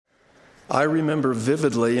I remember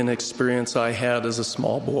vividly an experience I had as a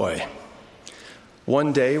small boy.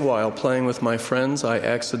 One day, while playing with my friends, I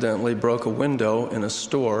accidentally broke a window in a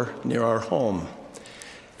store near our home.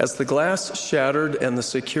 As the glass shattered and the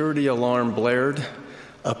security alarm blared,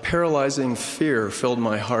 a paralyzing fear filled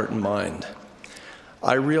my heart and mind.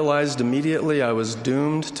 I realized immediately I was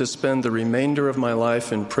doomed to spend the remainder of my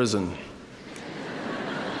life in prison.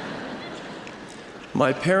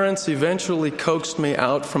 My parents eventually coaxed me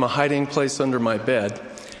out from a hiding place under my bed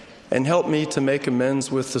and helped me to make amends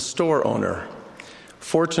with the store owner.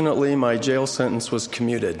 Fortunately, my jail sentence was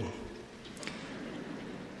commuted.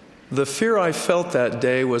 The fear I felt that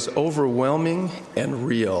day was overwhelming and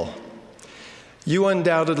real. You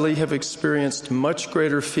undoubtedly have experienced much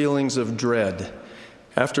greater feelings of dread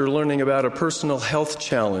after learning about a personal health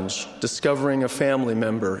challenge, discovering a family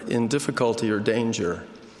member in difficulty or danger,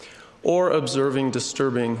 or observing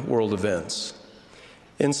disturbing world events.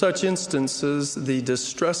 In such instances, the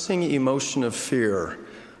distressing emotion of fear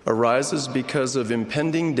arises because of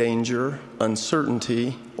impending danger,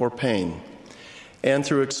 uncertainty, or pain, and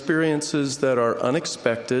through experiences that are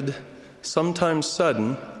unexpected, sometimes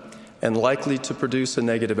sudden, and likely to produce a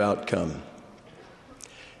negative outcome.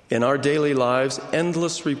 In our daily lives,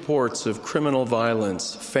 endless reports of criminal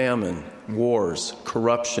violence, famine, wars,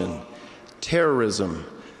 corruption, terrorism,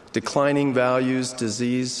 declining values,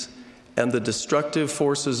 disease, and the destructive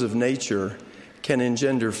forces of nature can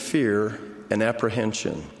engender fear and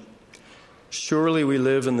apprehension. Surely we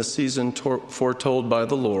live in the season foretold by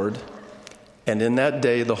the Lord, and in that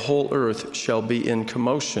day the whole earth shall be in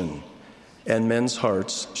commotion, and men's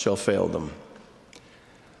hearts shall fail them.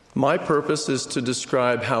 My purpose is to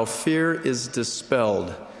describe how fear is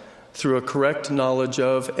dispelled through a correct knowledge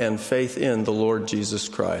of and faith in the Lord Jesus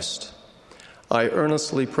Christ. I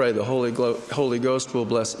earnestly pray the Holy Ghost will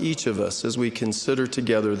bless each of us as we consider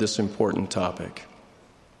together this important topic.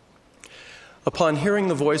 Upon hearing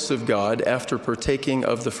the voice of God after partaking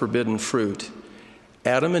of the forbidden fruit,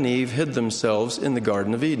 Adam and Eve hid themselves in the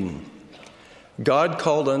Garden of Eden. God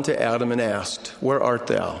called unto Adam and asked, "Where art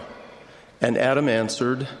thou?" And Adam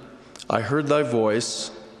answered, "I heard thy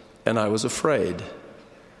voice, and I was afraid."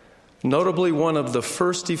 Notably, one of the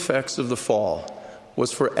first effects of the fall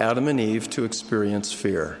was for Adam and Eve to experience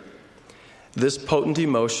fear. This potent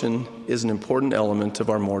emotion is an important element of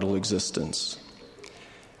our mortal existence.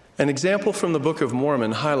 An example from the Book of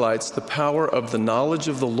Mormon highlights the power of the knowledge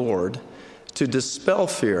of the Lord to dispel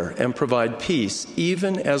fear and provide peace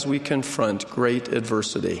even as we confront great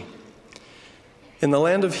adversity. In the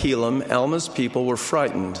land of Helam, Alma's people were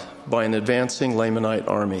frightened by an advancing Lamanite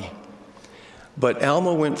army. But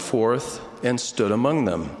Alma went forth and stood among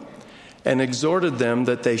them, and exhorted them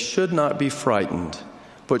that they should not be frightened,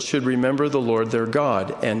 but should remember the Lord their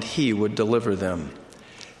God, and he would deliver them.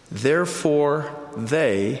 Therefore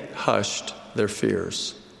they hushed their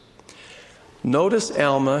fears. Notice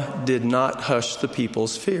Alma did not hush the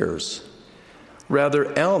people's fears.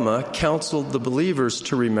 Rather, Alma counseled the believers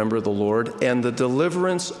to remember the Lord and the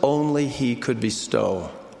deliverance only he could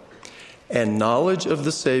bestow. And knowledge of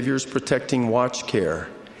the Savior's protecting watch care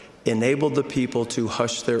enabled the people to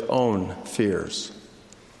hush their own fears.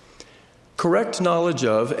 Correct knowledge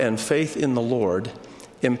of and faith in the Lord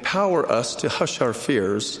empower us to hush our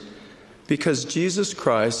fears because Jesus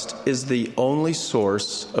Christ is the only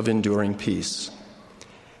source of enduring peace.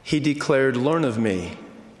 He declared, "Learn of me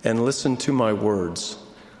and listen to my words.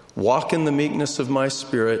 Walk in the meekness of my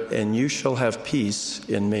spirit, and you shall have peace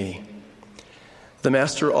in me." The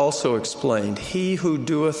Master also explained, "He who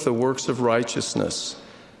doeth the works of righteousness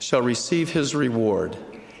shall receive his reward,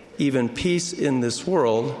 even peace in this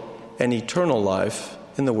world and eternal life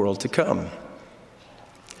in the world to come."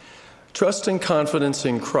 Trust and confidence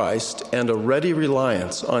in Christ and a ready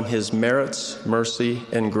reliance on his merits, mercy,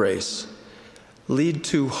 and grace lead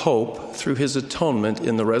to hope through his atonement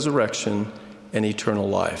in the resurrection and eternal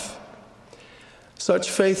life. Such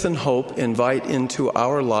faith and hope invite into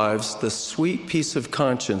our lives the sweet peace of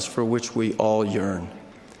conscience for which we all yearn.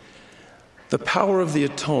 The power of the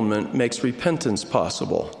atonement makes repentance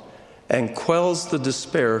possible and quells the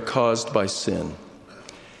despair caused by sin.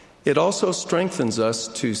 It also strengthens us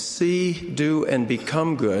to see, do, and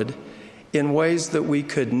become good in ways that we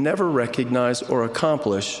could never recognize or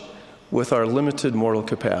accomplish with our limited mortal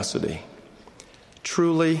capacity.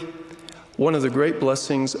 Truly, one of the great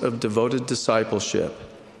blessings of devoted discipleship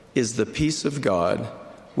is the peace of God,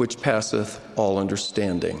 which passeth all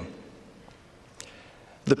understanding.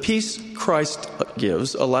 The peace Christ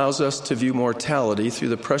gives allows us to view mortality through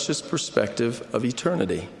the precious perspective of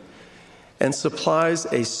eternity and supplies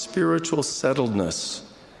a spiritual settledness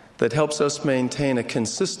that helps us maintain a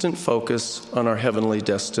consistent focus on our heavenly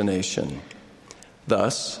destination.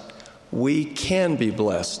 Thus, we can be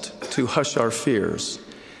blessed to hush our fears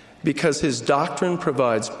because his doctrine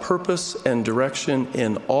provides purpose and direction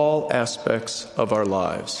in all aspects of our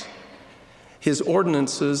lives. His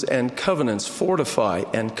ordinances and covenants fortify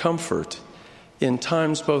and comfort in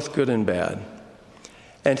times both good and bad.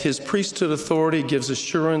 And his priesthood authority gives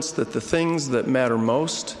assurance that the things that matter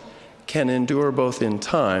most can endure both in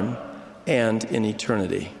time and in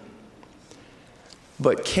eternity.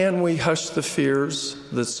 But can we hush the fears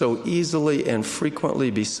that so easily and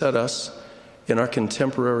frequently beset us in our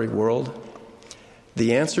contemporary world?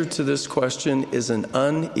 The answer to this question is an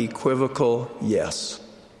unequivocal yes.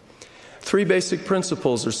 3 basic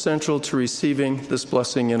principles are central to receiving this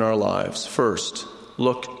blessing in our lives. First,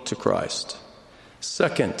 look to Christ.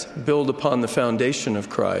 Second, build upon the foundation of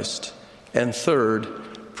Christ. And third,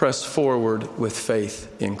 press forward with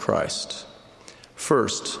faith in Christ.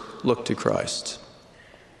 First, look to Christ.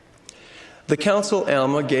 The counsel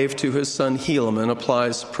Alma gave to his son Helaman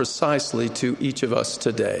applies precisely to each of us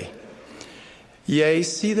today. Yea,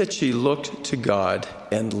 see that ye look to God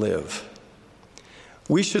and live.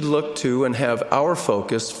 We should look to and have our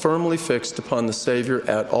focus firmly fixed upon the Savior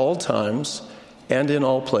at all times and in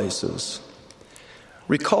all places.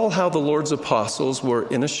 Recall how the Lord's apostles were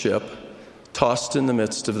in a ship tossed in the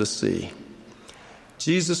midst of the sea.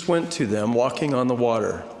 Jesus went to them walking on the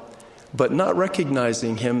water, but not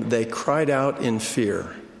recognizing him, they cried out in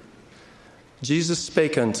fear. Jesus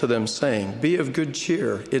spake unto them, saying, Be of good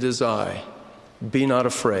cheer, it is I. Be not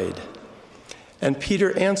afraid. And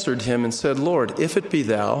Peter answered him and said, Lord, if it be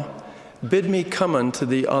thou, bid me come unto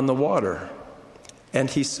thee on the water. And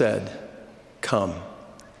he said, Come.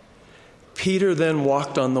 Peter then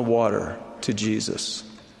walked on the water to Jesus.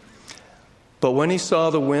 But when he saw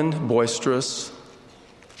the wind boisterous,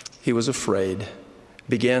 he was afraid,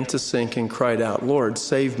 began to sink, and cried out, Lord,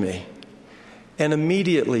 save me. And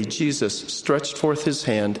immediately Jesus stretched forth his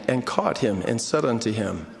hand and caught him and said unto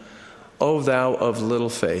him, O thou of little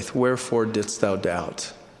faith, wherefore didst thou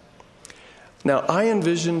doubt? Now I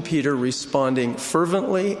envision Peter responding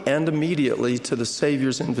fervently and immediately to the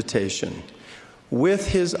Savior's invitation. With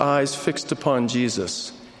his eyes fixed upon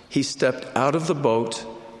Jesus, he stepped out of the boat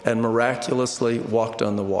and miraculously walked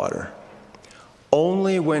on the water.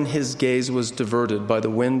 Only when his gaze was diverted by the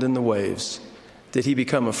wind and the waves did he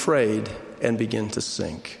become afraid and begin to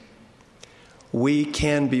sink. We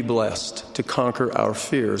can be blessed to conquer our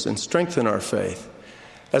fears and strengthen our faith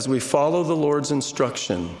as we follow the Lord's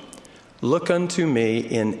instruction. Look unto me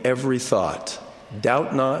in every thought.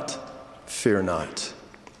 Doubt not, fear not.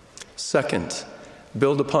 Second,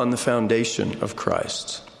 build upon the foundation of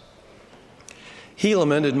Christ.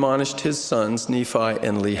 Helaman admonished his sons Nephi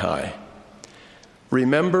and Lehi.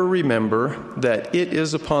 Remember that it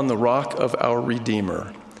is upon the rock of our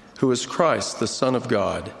Redeemer, who is Christ, the Son of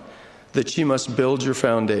God, that ye must build your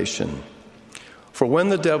foundation. For when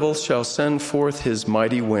the devil shall send forth his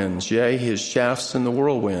mighty winds, yea, his shafts in the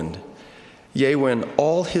whirlwind, yea, when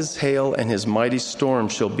all his hail and his mighty storm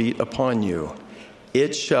shall beat upon you,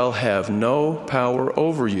 it shall have no power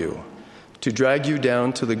over you to drag you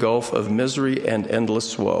down to the gulf of misery and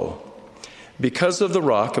endless woe, because of the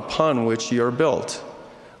rock upon which ye are built,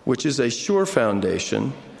 which is a sure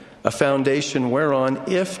foundation, a foundation whereon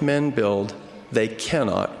if men build, they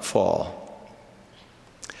cannot fall.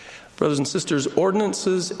 Brothers and sisters,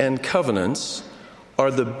 ordinances and covenants are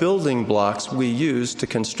the building blocks we use to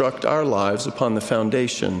construct our lives upon the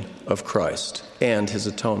foundation of Christ and his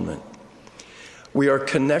atonement. We are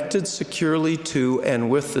connected securely to and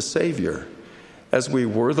with the Savior as we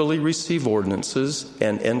worthily receive ordinances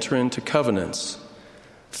and enter into covenants,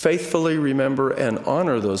 faithfully remember and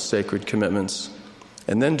honor those sacred commitments,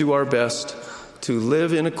 and then do our best to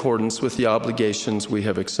live in accordance with the obligations we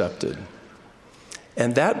have accepted.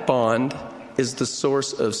 And that bond is the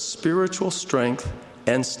source of spiritual strength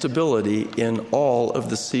and stability in all of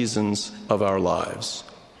the seasons of our lives.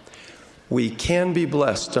 We can be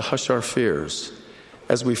blessed to hush our fears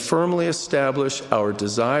as we firmly establish our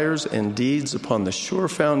desires and deeds upon the sure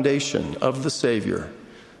foundation of the Savior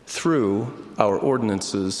through our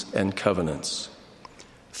ordinances and covenants.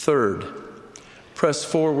 Third, press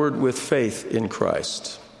forward with faith in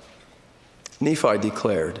Christ. Nephi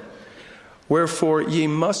declared, Wherefore ye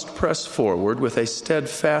must press forward with a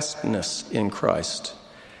steadfastness in Christ,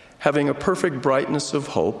 having a perfect brightness of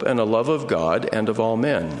hope and a love of God and of all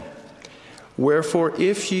men. Wherefore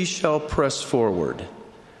if ye shall press forward,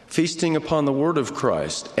 feasting upon the word of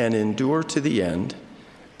Christ, and endure to the end,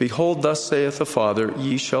 behold, thus saith the Father,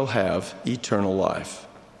 ye shall have eternal life.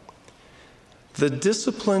 The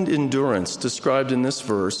disciplined endurance described in this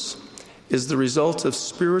verse is the result of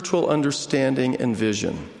spiritual understanding and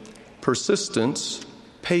vision, persistence,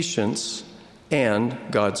 patience, and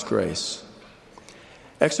God's grace.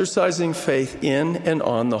 Exercising faith in and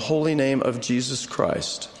on the holy name of Jesus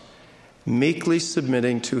Christ, meekly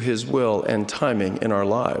submitting to his will and timing in our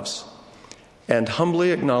lives, and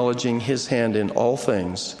humbly acknowledging his hand in all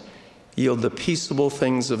things, yield the peaceable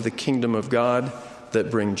things of the kingdom of God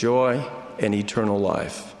that bring joy and eternal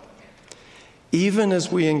life. Even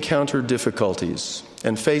as we encounter difficulties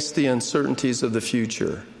and face the uncertainties of the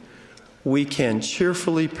future, we can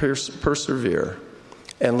cheerfully persevere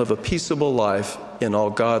and live a peaceable life in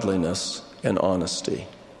all godliness and honesty.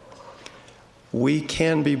 We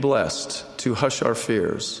can be blessed to hush our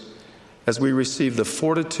fears as we receive the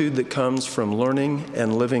fortitude that comes from learning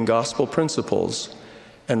and living gospel principles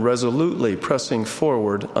and resolutely pressing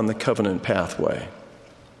forward on the covenant pathway.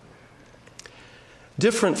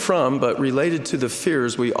 Different from, but related to the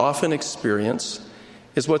fears we often experience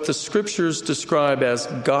is what the scriptures describe as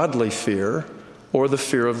godly fear or the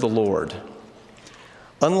fear of the Lord.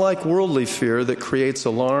 Unlike worldly fear that creates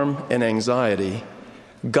alarm and anxiety,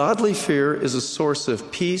 godly fear is a source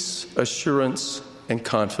of peace, assurance, and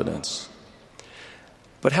confidence.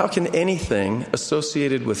 But how can anything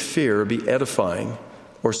associated with fear be edifying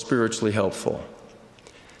or spiritually helpful?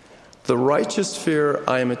 The righteous fear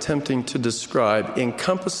I am attempting to describe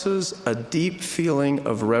encompasses a deep feeling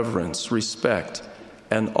of reverence, respect,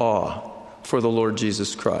 and awe for the Lord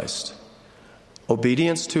Jesus Christ,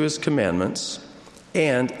 obedience to his commandments,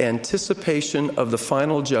 and anticipation of the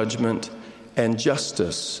final judgment and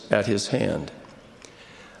justice at his hand.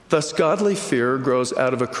 Thus, godly fear grows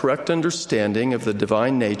out of a correct understanding of the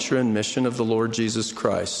divine nature and mission of the Lord Jesus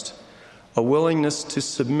Christ, a willingness to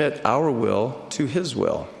submit our will to his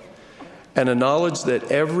will, and a knowledge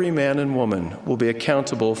that every man and woman will be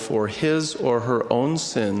accountable for his or her own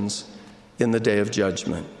sins in the day of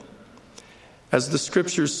judgment. As the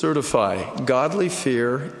scriptures certify, godly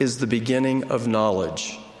fear is the beginning of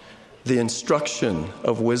knowledge, the instruction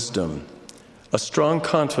of wisdom, a strong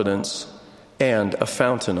confidence, and a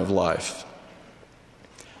fountain of life.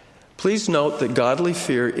 Please note that godly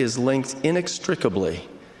fear is linked inextricably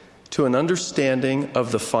to an understanding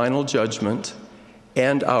of the final judgment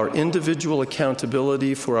and our individual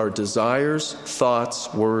accountability for our desires,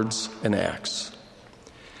 thoughts, words, and acts.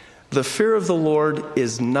 The fear of the Lord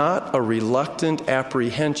is not a reluctant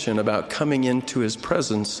apprehension about coming into his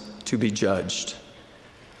presence to be judged.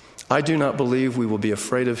 I do not believe we will be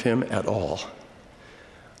afraid of him at all.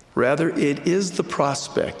 Rather, it is the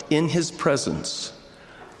prospect in his presence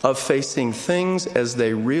of facing things as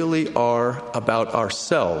they really are about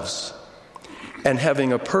ourselves and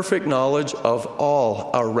having a perfect knowledge of all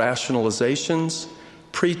our rationalizations,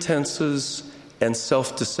 pretenses, and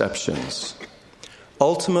self-deceptions.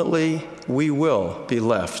 Ultimately, we will be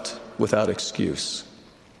left without excuse.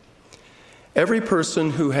 Every person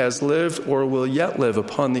who has lived or will yet live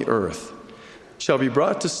upon the earth shall be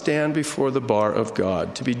brought to stand before the bar of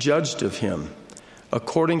God, to be judged of him,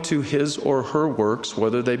 according to his or her works,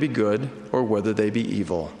 whether they be good or whether they be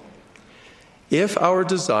evil. If our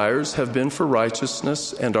desires have been for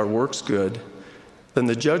righteousness and our works good, then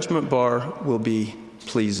the judgment bar will be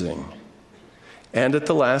pleasing. And at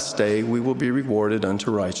the last day, we will be rewarded unto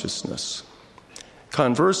righteousness.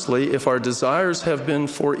 Conversely, if our desires have been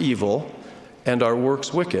for evil and our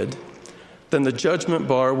works wicked, then the judgment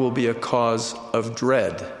bar will be a cause of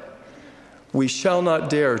dread. We shall not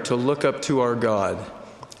dare to look up to our God,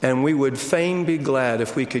 and we would fain be glad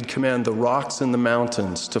if we could command the rocks and the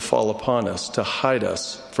mountains to fall upon us, to hide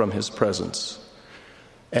us from his presence.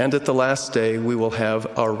 And at the last day, we will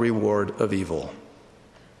have our reward of evil.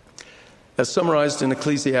 As summarized in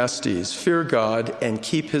Ecclesiastes, fear God and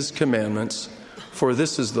keep his commandments, for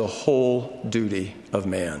this is the whole duty of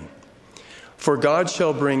man. For God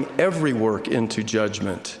shall bring every work into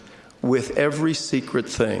judgment with every secret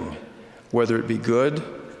thing, whether it be good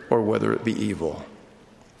or whether it be evil.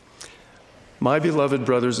 My beloved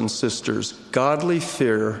brothers and sisters, godly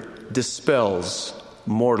fear dispels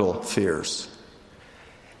mortal fears.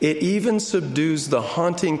 It even subdues the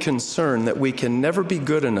haunting concern that we can never be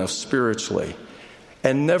good enough spiritually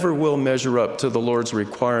and never will measure up to the Lord's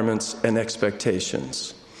requirements and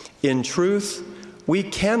expectations. In truth, we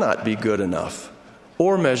cannot be good enough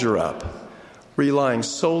or measure up, relying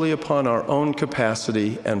solely upon our own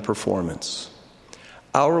capacity and performance.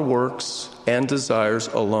 Our works and desires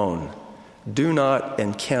alone do not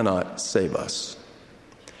and cannot save us.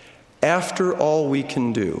 After all we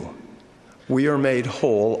can do, We are made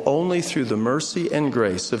whole only through the mercy and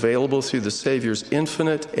grace available through the Savior's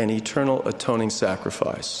infinite and eternal atoning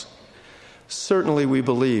sacrifice. Certainly we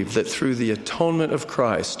believe that through the atonement of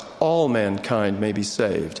Christ, all mankind may be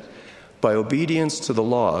saved by obedience to the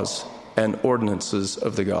laws and ordinances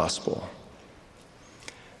of the gospel.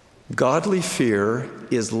 Godly fear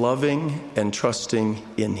is loving and trusting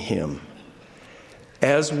in Him.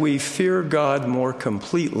 As we fear God more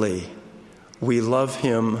completely, we love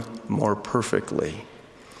Him more perfectly,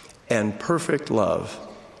 and perfect love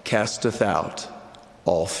casteth out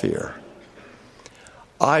all fear.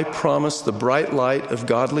 I promise the bright light of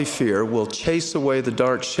godly fear will chase away the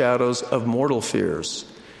dark shadows of mortal fears.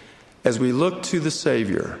 As we look to the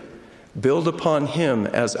Savior, build upon Him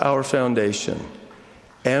as our foundation,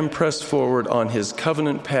 and press forward on His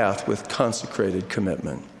covenant path with consecrated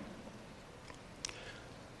commitment.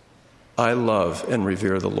 I love and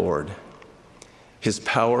revere the Lord. His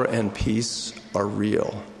power and peace are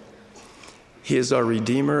real. He is our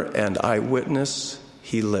Redeemer and eyewitness.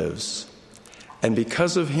 He lives. And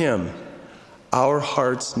because of Him, our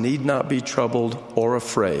hearts need not be troubled or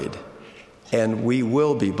afraid, and we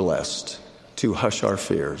will be blessed to hush our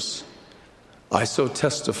fears. I so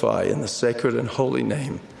testify in the sacred and holy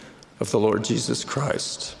name of the Lord Jesus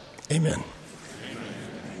Christ. Amen.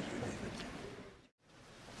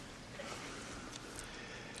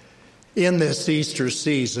 In this Easter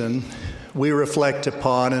season, we reflect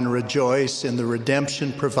upon and rejoice in the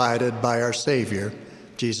redemption provided by our Savior,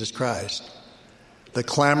 Jesus Christ. The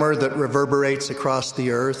clamor that reverberates across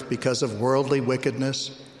the earth because of worldly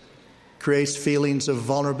wickedness creates feelings of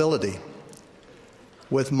vulnerability.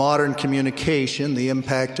 With modern communication, the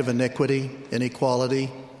impact of iniquity,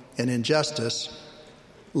 inequality, and injustice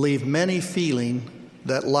leave many feeling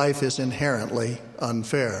that life is inherently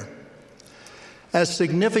unfair. As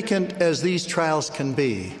significant as these trials can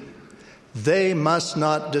be, they must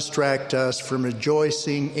not distract us from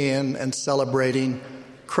rejoicing in and celebrating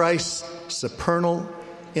Christ's supernal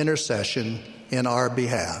intercession in our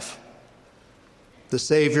behalf. The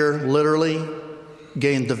Savior literally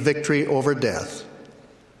gained the victory over death.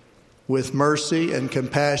 With mercy and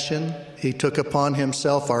compassion, He took upon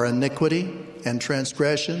Himself our iniquity and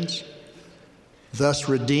transgressions, thus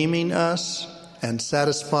redeeming us and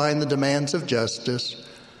satisfying the demands of justice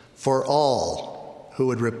for all who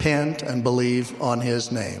would repent and believe on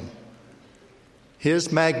His name.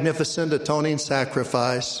 His magnificent atoning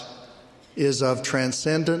sacrifice is of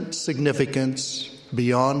transcendent significance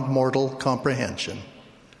beyond mortal comprehension.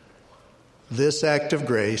 This act of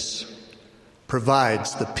grace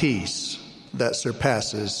provides the peace that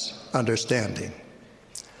surpasses understanding.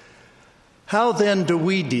 How then do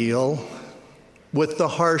we deal with the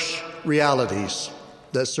harsh realities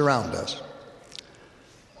that surround us?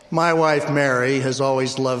 My wife, Mary, has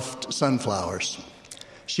always loved sunflowers.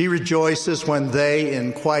 She rejoices when they,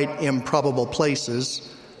 in quite improbable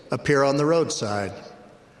places, appear on the roadside.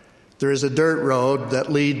 There is a dirt road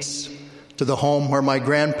that leads to the home where my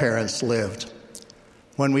grandparents lived.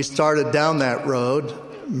 When we started down that road,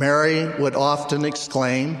 Mary would often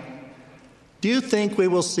exclaim, "Do you think we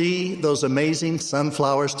will see those amazing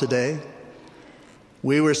sunflowers today?"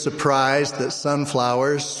 We were surprised that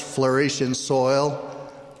sunflowers flourish in soil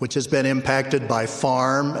which has been impacted by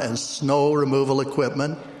farm and snow removal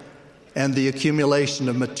equipment and the accumulation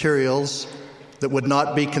of materials that would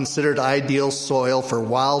not be considered ideal soil for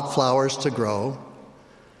wildflowers to grow.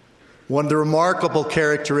 One of the remarkable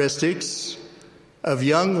characteristics of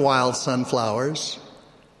young wild sunflowers,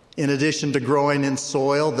 in addition to growing in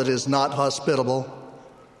soil that is not hospitable,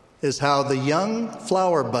 is how the young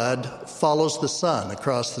flower bud follows the sun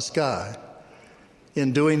across the sky.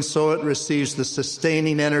 In doing so, it receives the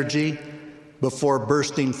sustaining energy before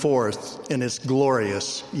bursting forth in its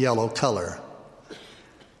glorious yellow color.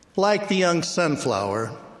 Like the young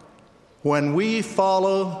sunflower, when we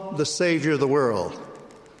follow the Savior of the world,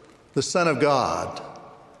 the Son of God,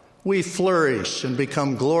 we flourish and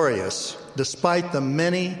become glorious despite the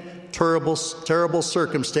many terrible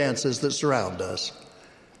circumstances that surround us.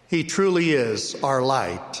 He truly is our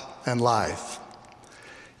light and life.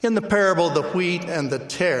 In the parable of the wheat and the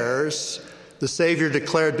tares, the Savior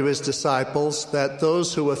declared to His disciples that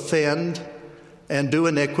those who offend and do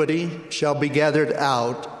iniquity shall be gathered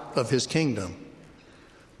out of His kingdom.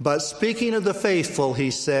 But speaking of the faithful,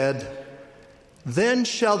 He said, "Then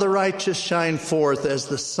shall the righteous shine forth as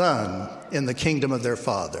the sun in the kingdom of their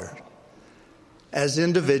Father." As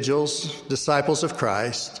individuals, disciples of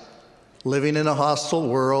Christ, living in a hostile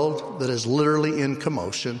world that is literally in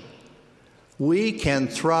commotion, we can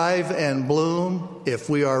thrive and bloom if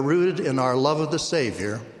we are rooted in our love of the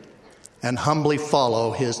Savior and humbly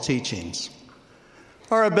follow His teachings.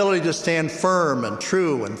 Our ability to stand firm and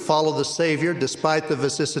true and follow the Savior despite the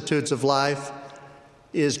vicissitudes of life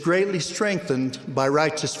is greatly strengthened by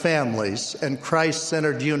righteous families and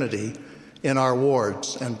Christ-centered unity in our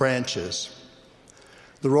wards and branches.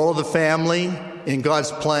 The role of the family in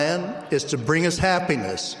God's plan is to bring us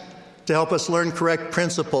happiness, to help us learn correct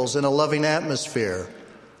principles in a loving atmosphere,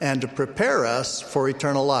 and to prepare us for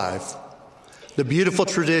eternal life. The beautiful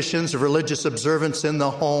traditions of religious observance in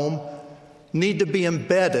the home need to be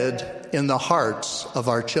embedded in the hearts of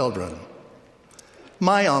our children.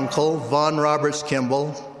 My uncle, Vaughn Roberts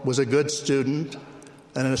Kimball, was a good student,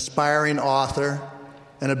 an aspiring author,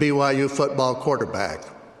 and a BYU football quarterback.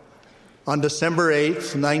 On December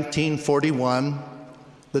 8th, 1941,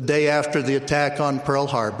 the day after the attack on Pearl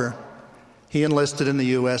Harbor, he enlisted in the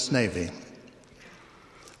U.S. Navy.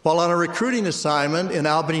 While on a recruiting assignment in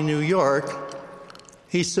Albany, New York,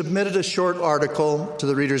 he submitted a short article to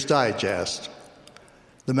the Reader's Digest.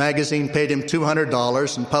 The magazine paid him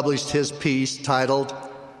 $200 and published his piece titled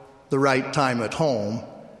 "The Right Time at Home"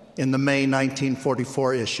 in the May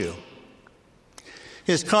 1944 issue.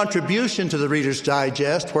 His contribution to the Reader's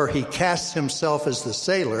Digest, where he casts himself as the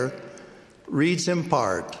sailor, reads in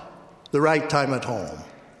part, "The Right Time at Home."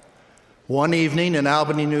 One evening in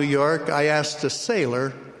Albany, New York, I asked a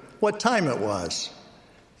sailor what time it was.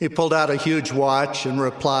 He pulled out a huge watch and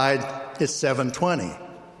replied, "It's 7:20.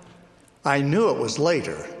 I knew it was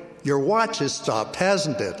later. "Your watch has stopped,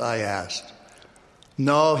 hasn't it?" I asked.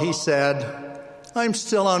 "No," he said, "I'm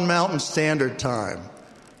still on Mountain Standard Time.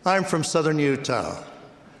 I'm from southern Utah.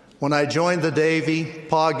 When I joined the Navy,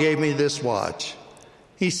 Pa gave me this watch.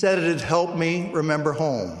 He said it had helped me remember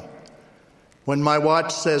home. When my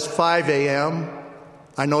watch says 5 a.m.,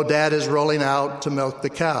 I know Dad is rolling out to milk the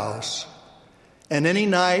cows. And any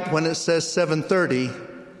night when it says 7:30,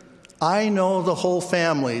 I know the whole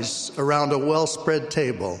family's around a well-spread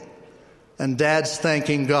table, and Dad's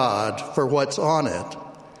thanking God for what's on it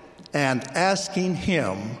and asking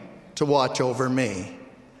Him to watch over me."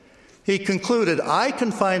 He concluded, "I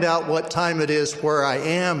can find out what time it is where I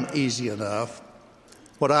am easy enough.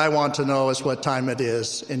 What I want to know is what time it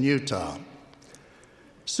is in Utah."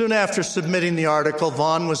 Soon after submitting the article,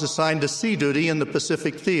 Vaughn was assigned to sea duty in the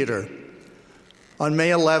Pacific Theater. On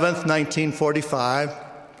May 11, 1945,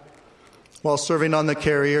 while serving on the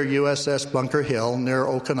carrier USS Bunker Hill near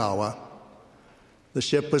Okinawa, the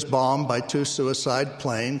ship was bombed by 2 suicide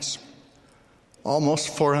planes. Almost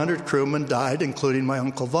 400 crewmen died, including my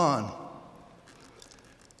Uncle Vaughn.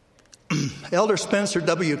 Elder Spencer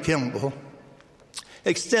W. Kimball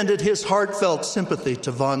extended his heartfelt sympathy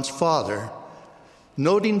to Vaughn's father,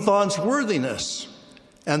 noting Vaughn's worthiness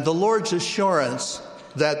and the Lord's assurance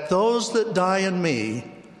that those that die in me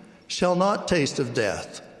shall not taste of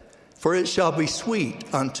death, for it shall be sweet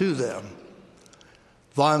unto them.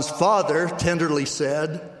 Vaughn's father tenderly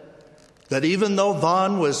said that even though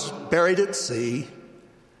Vaughn was buried at sea,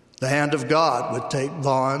 the hand of God would take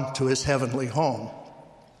Vaughn to his heavenly home.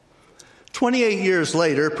 28 years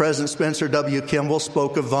later, President Spencer W. Kimball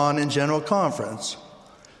spoke of Vaughn in General Conference.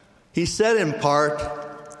 He said in part,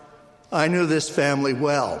 "I knew this family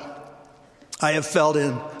well. I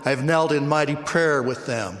have knelt in mighty prayer with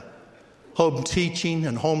them. Home teaching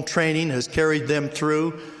and home training has carried them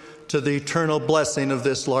through to the eternal blessing of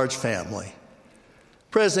this large family."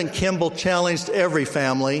 President Kimball challenged every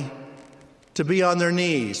family to be on their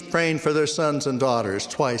knees, praying for their sons and daughters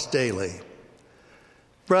twice daily.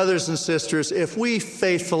 Brothers and sisters, if we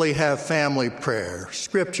faithfully have family prayer,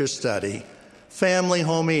 scripture study, family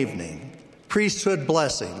home evening, priesthood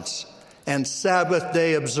blessings, and Sabbath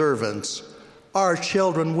day observance, our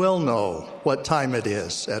children will know what time it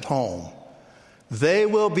is at home. They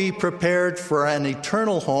will be prepared for an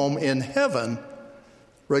eternal home in heaven,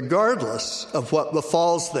 regardless of what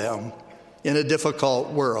befalls them in a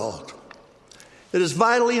difficult world. It is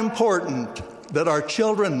vitally important that our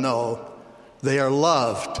children know they are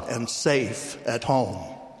loved and safe at home.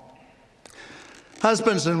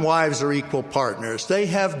 Husbands and wives are equal partners. They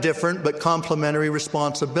have different but complementary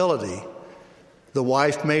responsibility. The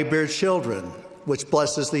wife may bear children, which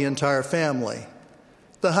blesses the entire family.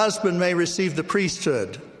 The husband may receive the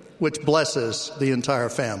priesthood, which blesses the entire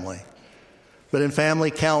family. But in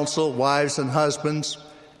family council, wives and husbands,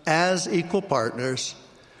 as equal partners,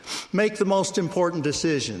 make the most important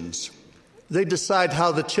decisions. They decide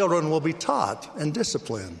how the children will be taught and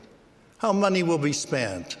disciplined, how money will be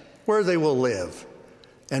spent, where they will live,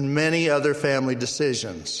 and many other family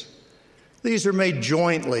decisions. These are made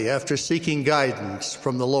jointly after seeking guidance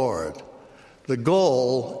from the Lord. The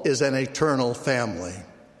goal is an eternal family.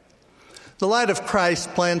 The light of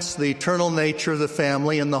Christ plants the eternal nature of the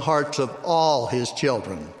family in the hearts of all his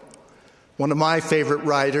children. One of my favorite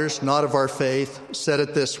writers, not of our faith, said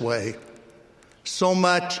it this way: "So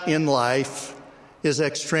much in life is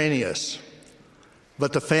extraneous,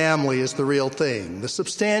 but the family is the real thing, the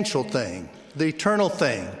substantial thing, the eternal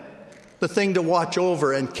thing, the thing to watch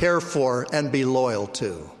over and care for and be loyal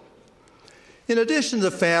to." In addition to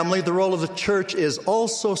the family, the role of the church is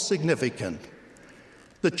also significant.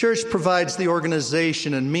 The church provides the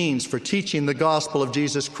organization and means for teaching the gospel of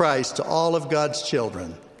Jesus Christ to all of God's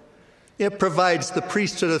children. It provides the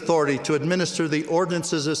priesthood authority to administer the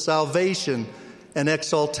ordinances of salvation and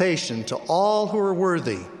exaltation to all who are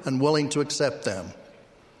worthy and willing to accept them.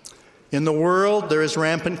 In the world, there is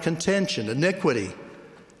rampant contention, iniquity,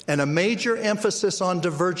 and a major emphasis on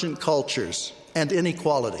divergent cultures and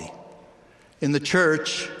inequality. In the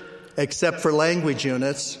church, except for language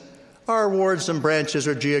units, our wards and branches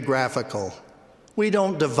are geographical. We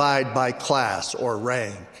don't divide by class or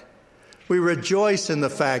rank. We rejoice in the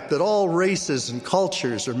fact that all races and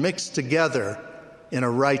cultures are mixed together in a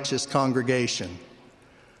righteous congregation.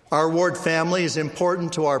 Our ward family is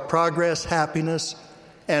important to our progress, happiness,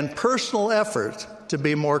 and personal effort to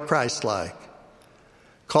be more Christ-like.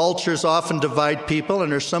 Cultures often divide people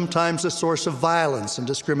and are sometimes a source of violence and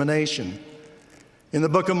discrimination. In the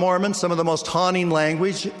Book of Mormon, some of the most haunting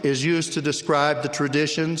language is used to describe the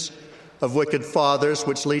traditions of wicked fathers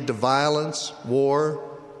which lead to violence, war,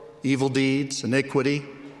 evil deeds, iniquity,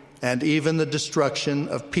 and even the destruction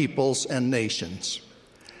of peoples and nations.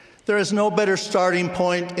 There is no better starting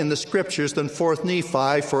point in the Scriptures than 4th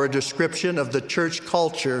Nephi for a description of the church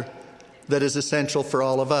culture that is essential for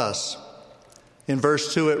all of us. In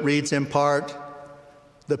verse 2 it reads in part,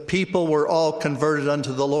 "The people were all converted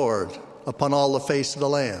unto the Lord upon all the face of the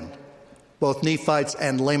land, both Nephites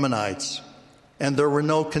and Lamanites, and there were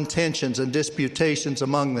no contentions and disputations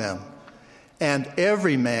among them. And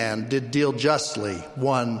every man did deal justly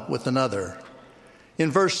one with another."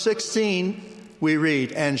 In verse 16, we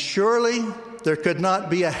read, "And surely there could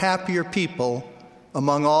not be a happier people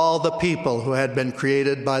among all the people who had been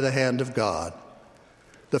created by the hand of God."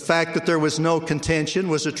 The fact that there was no contention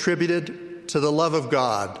was attributed to the love of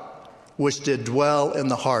God, which did dwell in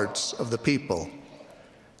the hearts of the people.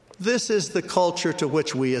 This is the culture to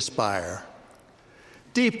which we aspire.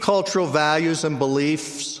 Deep cultural values and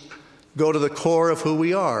beliefs go to the core of who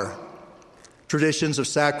we are. Traditions of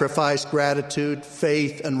sacrifice, gratitude,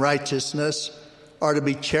 faith, and righteousness are to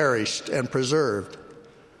be cherished and preserved.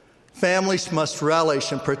 Families must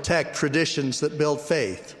relish and protect traditions that build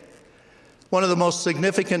faith. One of the most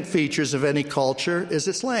significant features of any culture is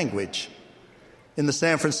its language. In the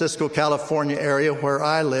San Francisco, California area where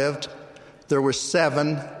I lived, there were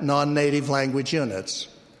 7 non-native language units.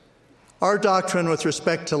 Our doctrine with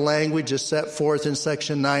respect to language is set forth in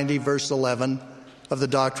section 90, verse 11 of the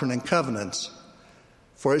Doctrine and Covenants.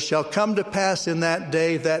 "For it shall come to pass in that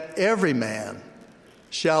day that every man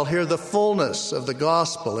shall hear the fullness of the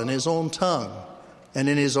gospel in his own tongue and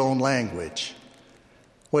in his own language."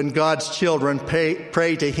 When God's children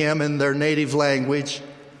pray to him in their native language,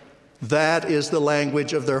 that is the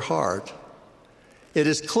language of their heart. It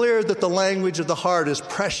is clear that the language of the heart is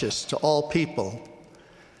precious to all people.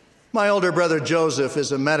 My older brother Joseph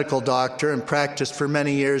is a medical doctor and practiced for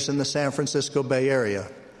many years in the San Francisco Bay Area.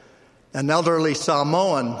 An elderly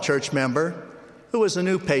Samoan church member who was a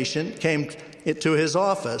new patient came to his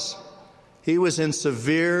office. He was in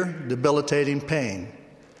severe, debilitating pain.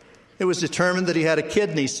 It was determined that he had a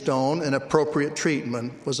kidney stone and appropriate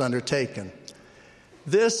treatment was undertaken.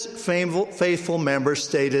 This faithful member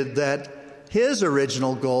stated that his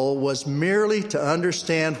original goal was merely to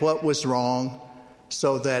understand what was wrong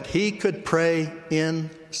so that he could pray in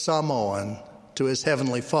Samoan to his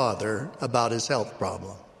Heavenly Father about his health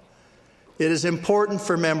problem. It is important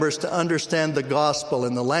for members to understand the gospel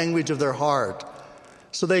in the language of their heart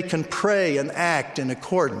so they can pray and act in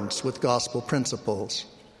accordance with gospel principles.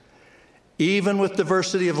 Even with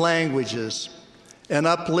diversity of languages and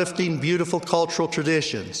uplifting beautiful cultural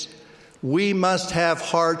traditions, we must have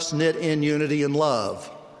hearts knit in unity and love.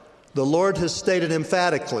 The Lord has stated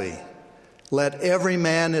emphatically, "Let every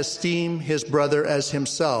man esteem his brother as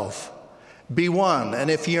himself. Be one, and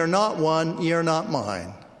if ye are not one, ye are not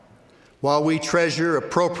mine." While we treasure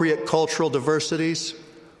appropriate cultural diversities,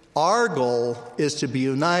 our goal is to be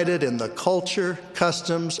united in the culture,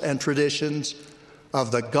 customs, and traditions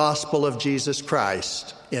of the gospel of Jesus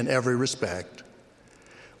Christ in every respect.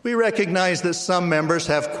 We recognize that some members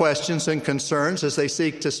have questions and concerns as they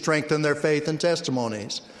seek to strengthen their faith and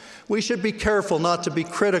testimonies. We should be careful not to be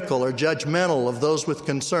critical or judgmental of those with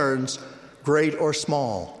concerns, great or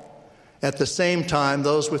small. At the same time,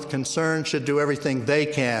 those with concern should do everything they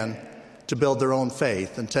can to build their own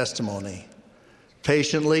faith and testimony.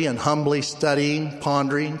 Patiently and humbly studying,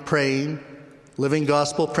 pondering, praying, living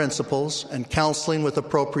gospel principles, and counseling with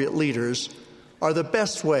appropriate leaders are the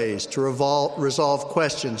best ways to resolve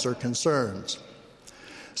questions or concerns.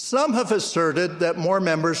 Some have asserted that more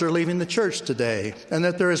members are leaving the church today and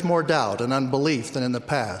that there is more doubt and unbelief than in the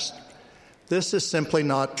past. This is simply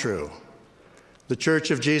not true. The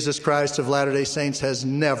Church of Jesus Christ of Latter-day Saints has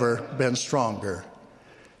never been stronger.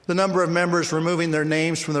 The number of members removing their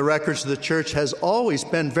names from the records of the church has always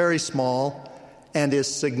been very small and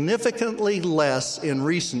is significantly less in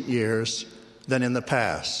recent years than in the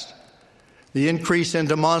past. The increase in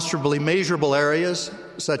demonstrably measurable areas,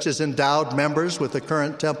 such as endowed members with the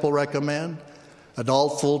current temple recommend,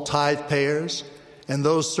 adult full tithe payers, and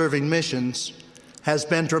those serving missions, has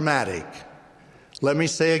been dramatic. Let me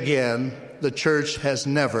say again, the church has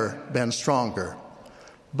never been stronger.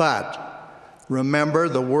 But remember,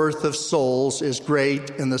 the worth of souls is great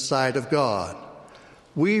in the sight of God.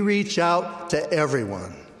 We reach out to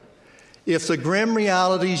everyone. If the grim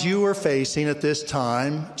realities you are facing at this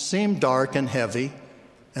time seem dark and heavy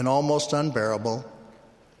and almost unbearable,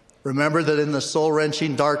 remember that in the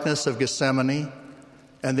soul-wrenching darkness of Gethsemane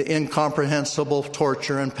and the incomprehensible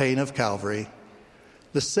torture and pain of Calvary,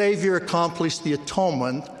 the Savior accomplished the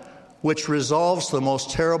atonement which resolves the most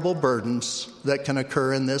terrible burdens that can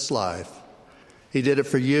occur in this life. He did it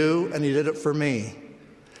for you, and he did it for me.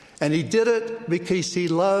 And he did it because he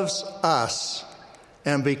loves us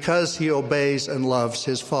and because he obeys and loves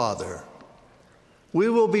his Father. We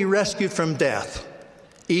will be rescued from death,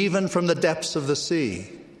 even from the depths of the sea.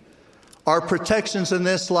 Our protections in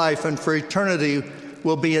this life and for eternity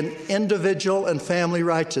will be in individual and family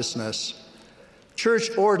righteousness, church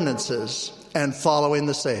ordinances, and following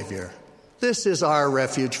the Savior. This is our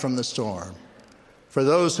refuge from the storm. For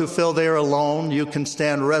those who feel they are alone, you can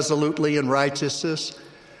stand resolutely in righteousness,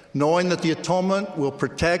 knowing that the atonement will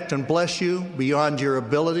protect and bless you beyond your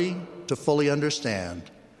ability to fully understand.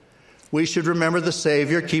 We should remember the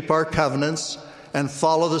Savior, keep our covenants, and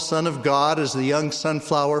follow the Son of God as the young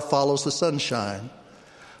sunflower follows the sunshine.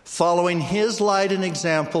 Following his light and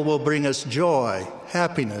example will bring us joy,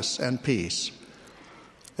 happiness, and peace.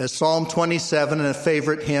 As Psalm 27 and a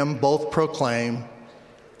favorite hymn both proclaim,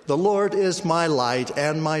 "The Lord is my light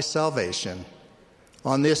and my salvation."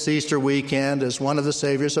 On this Easter weekend, as one of the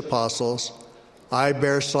Savior's apostles, I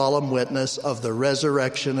bear solemn witness of the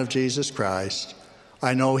resurrection of Jesus Christ.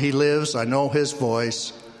 I know he lives, I know his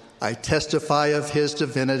voice, I testify of his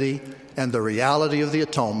divinity and the reality of the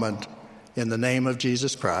atonement. In the name of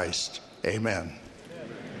Jesus Christ, amen.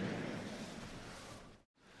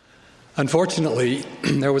 Unfortunately,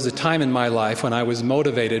 there was a time in my life when I was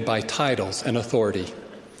motivated by titles and authority.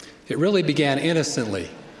 It really began innocently.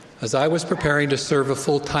 As I was preparing to serve a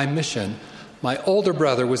full-time mission, my older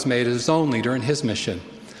brother was made his own leader in his mission.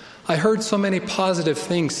 I heard so many positive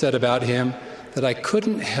things said about him that I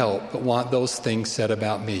couldn't help but want those things said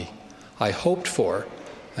about me. I hoped for,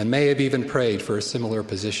 and may have even prayed for, a similar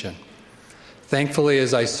position. Thankfully,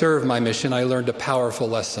 as I served my mission, I learned a powerful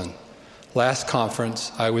lesson. Last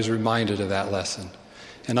conference, I was reminded of that lesson.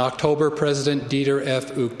 In October, President Dieter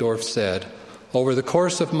F. Uchtdorf said, "Over the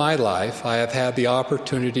course of my life, I have had the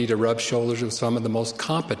opportunity to rub shoulders with some of the most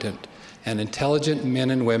competent and intelligent men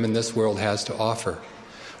and women this world has to offer.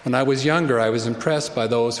 When I was younger, I was impressed by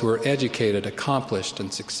those who were educated, accomplished,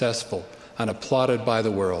 and successful, and applauded by the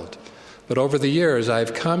world. But over the years, I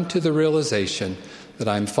have come to the realization that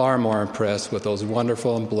I'm far more impressed with those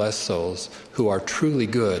wonderful and blessed souls who are truly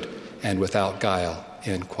good and without guile,"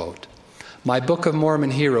 end quote. My Book of Mormon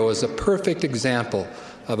hero is a perfect example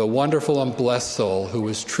of a wonderful and blessed soul who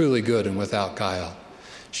was truly good and without guile.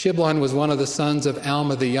 Shiblon was one of the sons of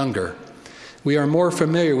Alma the Younger. We are more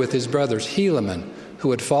familiar with his brothers Helaman, who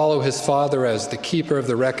would follow his father as the keeper of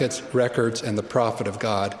the records and the prophet of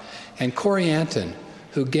God, and Corianton,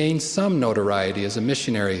 who gained some notoriety as a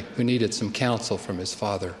missionary who needed some counsel from his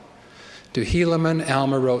father. To Helaman,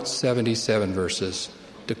 Alma wrote 77 verses.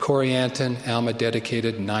 To Corianton, Alma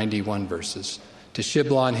dedicated 91 verses. To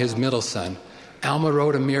Shiblon, his middle son, Alma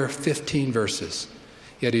wrote a mere 15 verses.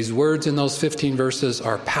 Yet his words in those 15 verses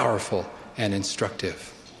are powerful and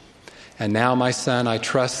instructive. "And now, my son, I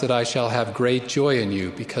trust that I shall have great joy in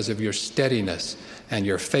you because of your steadiness and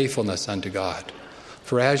your faithfulness unto God.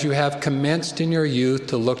 For as you have commenced in your youth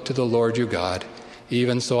to look to the Lord your God,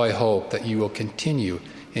 even so I hope that you will continue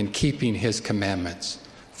in keeping his commandments.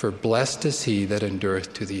 For blessed is he that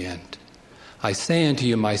endureth to the end. I say unto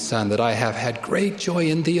you, my son, that I have had great joy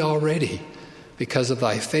in thee already, because of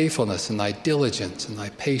thy faithfulness and thy diligence and thy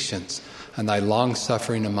patience and thy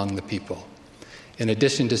long-suffering among the people." In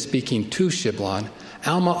addition to speaking to Shiblon,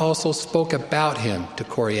 Alma also spoke about him to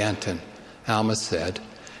Corianton. Alma said,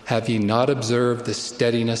 "Have ye not observed the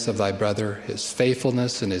steadiness of thy brother, his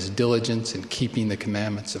faithfulness and his diligence in keeping the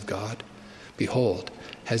commandments of God? Behold,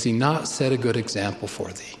 has he not set a good example for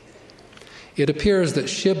thee?" It appears that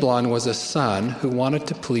Shiblon was a son who wanted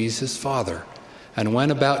to please his father and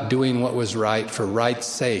went about doing what was right for right's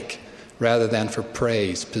sake rather than for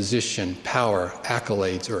praise, position, power,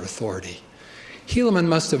 accolades, or authority. Helaman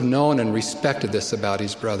must have known and respected this about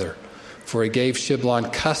his brother, for he gave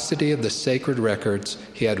Shiblon custody of the sacred records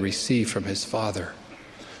he had received from his father.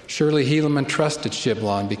 Surely Helaman trusted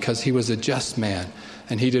Shiblon because he was a just man,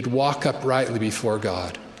 and he did walk uprightly before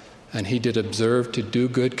God, and he did observe to do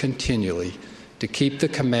good continually, to keep the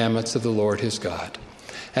commandments of the Lord his God.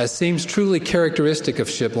 As seems truly characteristic of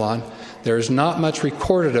Shiblon, there is not much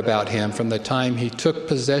recorded about him from the time he took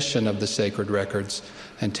possession of the sacred records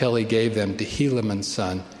until he gave them to Helaman's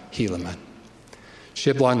son, Helaman.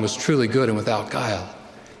 Shiblon was truly good and without guile.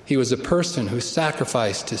 He was a person who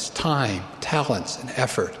sacrificed his time, talents, and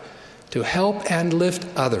effort to help and lift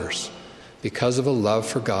others because of a love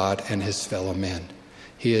for God and his fellow men.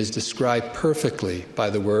 He is described perfectly by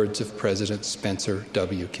the words of President Spencer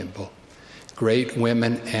W. Kimball. Great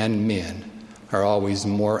women and men are always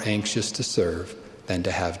more anxious to serve than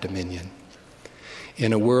to have dominion.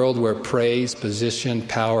 In a world where praise, position,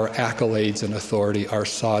 power, accolades, and authority are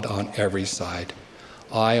sought on every side,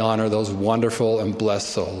 I honor those wonderful and blessed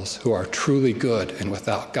souls who are truly good and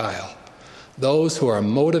without guile, those who are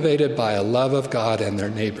motivated by a love of God and their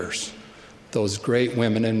neighbors, those great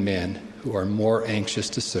women and men who are more anxious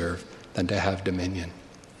to serve than to have dominion.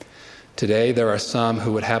 Today, there are some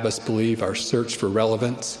who would have us believe our search for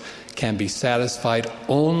relevance can be satisfied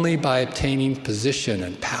only by obtaining position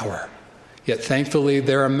and power. Yet thankfully,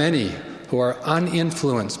 there are many who are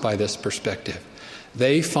uninfluenced by this perspective.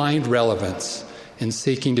 They find relevance in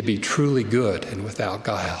seeking to be truly good and without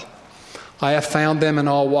guile. I have found them in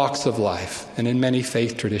all walks of life and in many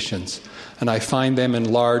faith traditions, and I find them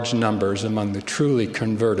in large numbers among the truly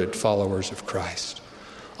converted followers of Christ.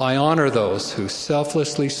 I honor those who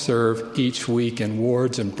selflessly serve each week in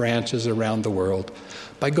wards and branches around the world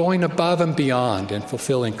by going above and beyond in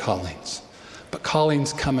fulfilling callings. But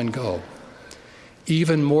callings come and go.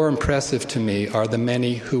 Even more impressive to me are the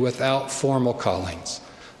many who, without formal callings,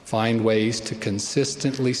 find ways to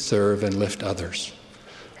consistently serve and lift others.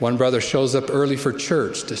 One brother shows up early for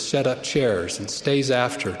church to set up chairs and stays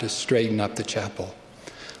after to straighten up the chapel.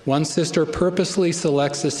 One sister purposely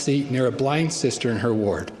selects a seat near a blind sister in her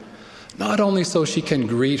ward, not only so she can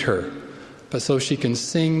greet her, but so she can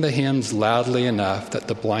sing the hymns loudly enough that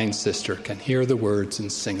the blind sister can hear the words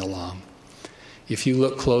and sing along. If you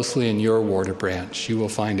look closely in your ward or branch, you will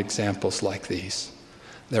find examples like these.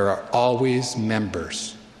 There are always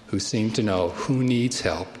members who seem to know who needs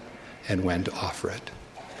help and when to offer it.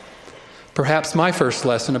 Perhaps my first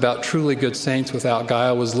lesson about truly good saints without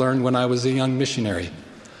guile was learned when I was a young missionary.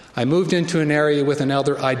 I moved into an area with an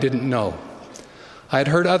elder I didn't know. I had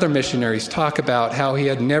heard other missionaries talk about how he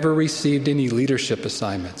had never received any leadership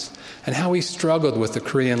assignments and how he struggled with the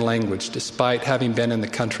Korean language despite having been in the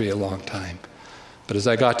country a long time. But as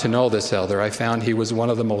I got to know this elder, I found he was one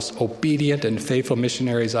of the most obedient and faithful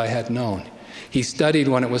missionaries I had known. He studied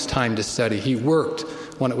when it was time to study. He worked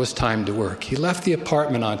when it was time to work. He left the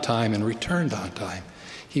apartment on time and returned on time.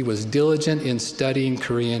 He was diligent in studying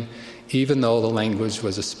Korean, even though the language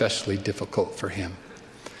was especially difficult for him.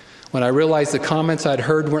 When I realized the comments I'd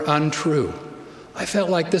heard were untrue, I felt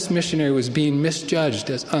like this missionary was being misjudged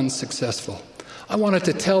as unsuccessful. I wanted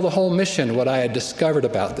to tell the whole mission what I had discovered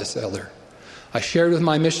about this elder. I shared with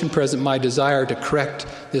my mission president my desire to correct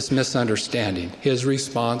this misunderstanding. His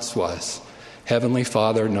response was, "Heavenly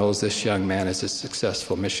Father knows this young man is a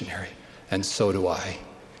successful missionary, and so do I."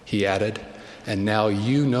 He added, "And now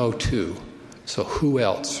you know too, so who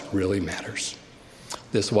else really matters?"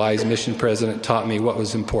 This wise mission president taught me what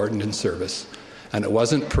was important in service, and it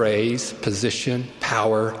wasn't praise, position,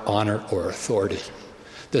 power, honor, or authority.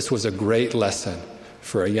 This was a great lesson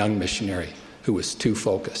for a young missionary who was too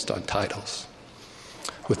focused on titles.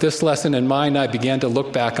 With this lesson in mind, I began to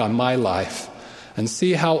look back on my life and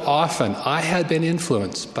see how often I had been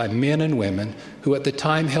influenced by men and women who at the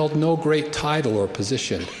time held no great title or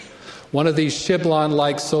position. One of these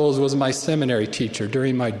Shiblon-like souls was my seminary teacher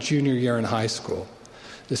during my junior year in high school.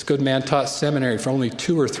 This good man taught seminary for only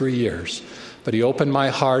 2 or 3 years, but he opened my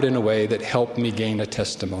heart in a way that helped me gain a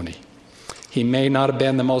testimony. He may not have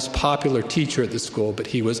been the most popular teacher at the school, but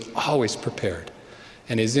he was always prepared.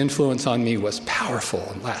 and his influence on me was powerful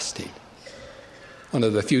and lasting. One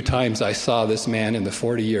of the few times I saw this man in the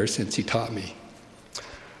 40 years since he taught me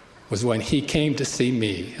was when he came to see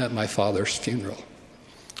me at my father's funeral.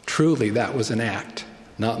 Truly, that was an act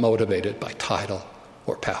not motivated by title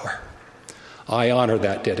or power. I honor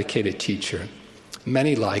that dedicated teacher,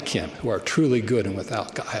 many like him who are truly good and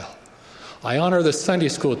without guile. I honor the Sunday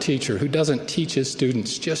school teacher who doesn't teach his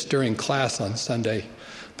students just during class on Sunday,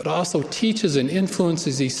 but also teaches and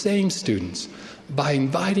influences these same students by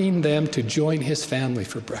inviting them to join his family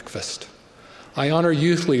for breakfast. I honor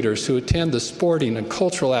youth leaders who attend the sporting and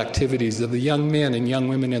cultural activities of the young men and young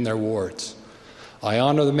women in their wards. I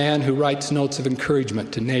honor the man who writes notes of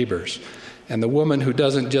encouragement to neighbors and the woman who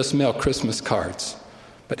doesn't just mail Christmas cards,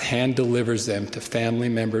 but hand delivers them to family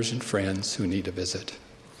members and friends who need a visit.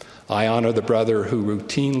 I honor the brother who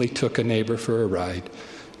routinely took a neighbor for a ride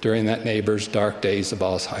during that neighbor's dark days of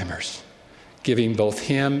Alzheimer's, giving both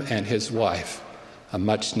him and his wife a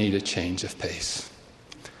much-needed change of pace.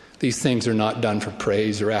 These things are not done for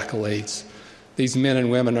praise or accolades. These men and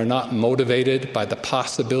women are not motivated by the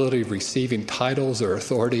possibility of receiving titles or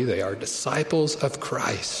authority. They are disciples of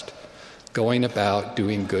Christ, going about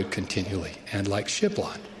doing good continually. And like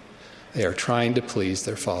Shiblon, they are trying to please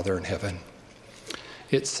their Father in heaven.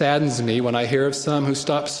 It saddens me when I hear of some who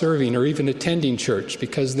stop serving or even attending church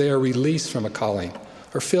because they are released from a calling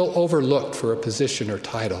or feel overlooked for a position or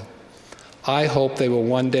title. I hope they will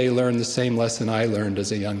one day learn the same lesson I learned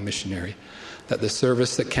as a young missionary, that the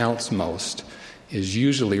service that counts most is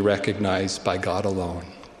usually recognized by God alone.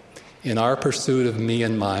 In our pursuit of me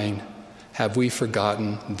and mine, have we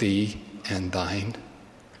forgotten thee and thine?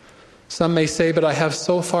 Some may say, but I have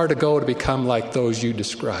so far to go to become like those you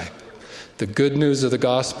describe. The good news of the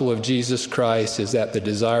gospel of Jesus Christ is that the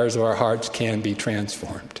desires of our hearts can be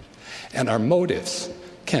transformed, and our motives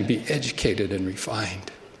can be educated and refined.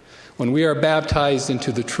 When we are baptized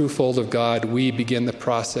into the true fold of God, we begin the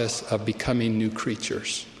process of becoming new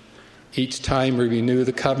creatures. Each time we renew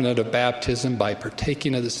the covenant of baptism by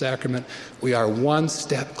partaking of the sacrament, we are one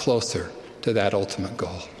step closer to that ultimate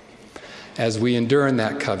goal. As we endure in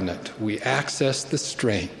that covenant, we access the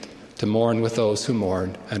strength to mourn with those who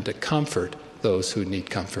mourn and to comfort those who need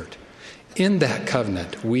comfort. In that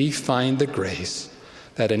covenant, we find the grace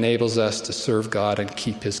that enables us to serve God and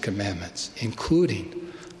keep his commandments, including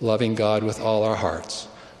loving God with all our hearts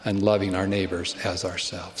and loving our neighbors as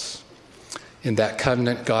ourselves. In that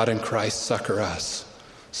covenant, God and Christ succor us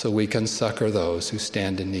so we can succor those who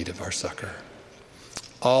stand in need of our succor.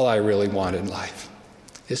 All I really want in life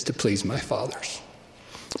is to please my fathers,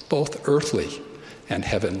 both earthly and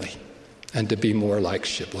heavenly, and to be more like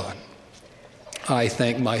Shiblon. I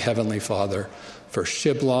thank my Heavenly Father for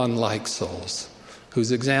Shiblon-like souls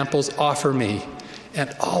whose examples offer me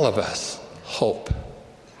and all of us hope.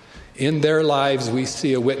 In their lives, we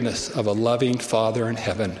see a witness of a loving Father in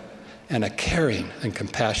heaven and a caring and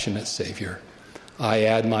compassionate Savior. I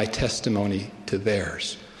add my testimony to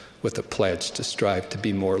theirs with a pledge to strive to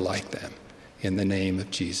be more like them. In the name of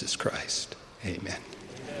Jesus Christ, amen.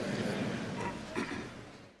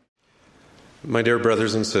 My dear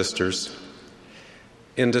brothers and sisters,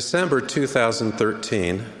 in December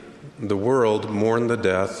 2013, the world mourned the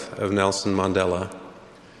death of Nelson Mandela.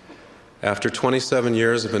 After 27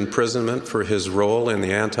 years of imprisonment for his role in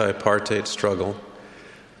the anti-apartheid struggle,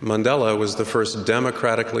 Mandela was the first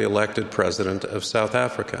democratically elected president of South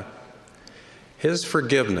Africa. His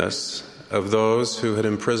forgiveness of those who had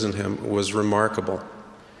imprisoned him was remarkable.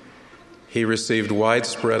 He received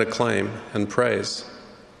widespread acclaim and praise.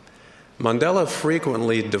 Mandela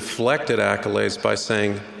frequently deflected accolades by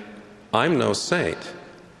saying, "I'm no saint."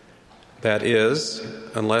 That is,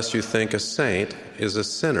 unless you think a saint is a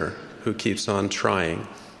sinner who keeps on trying.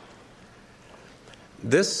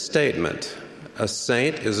 This statement, "a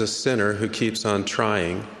saint is a sinner who keeps on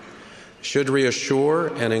trying," should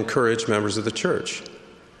reassure and encourage members of the church.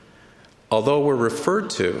 Although we're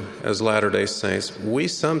referred to as Latter-day Saints, we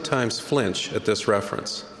sometimes flinch at this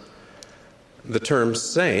reference. The term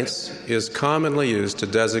saints is commonly used to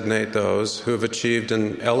designate those who have achieved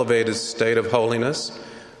an elevated state of holiness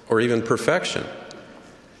or even perfection.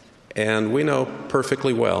 And we know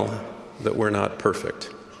perfectly well that we're not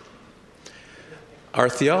perfect. Our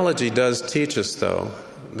theology does teach us, though,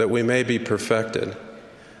 that we may be perfected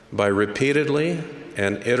by repeatedly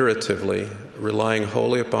and iteratively relying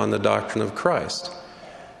wholly upon the doctrine of Christ,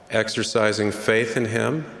 exercising faith in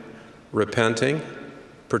him, repenting,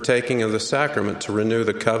 partaking of the sacrament to renew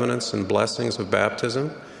the covenants and blessings of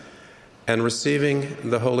baptism, and receiving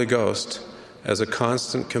the Holy Ghost as a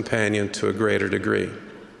constant companion to a greater degree.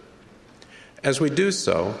 As we do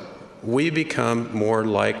so, we become more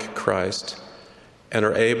like Christ and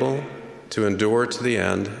are able to endure to the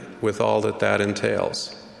end with all that that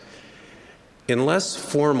entails. In less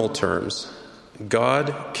formal terms,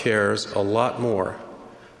 God cares a lot more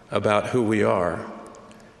about who we are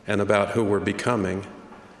and about who we're becoming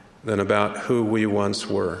than about who we once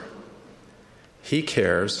were. He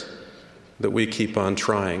cares that we keep on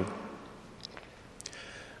trying.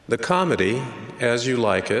 The comedy, As You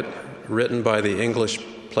Like It, written by the English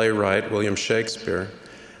playwright William Shakespeare,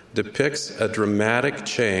 depicts a dramatic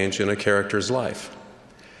change in a character's life.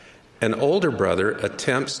 An older brother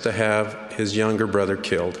attempts to have his younger brother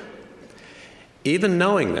killed. Even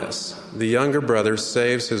knowing this, the younger brother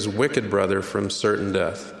saves his wicked brother from certain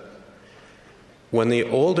death. When the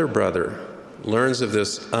older brother learns of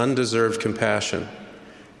this undeserved compassion,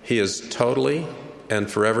 he is totally and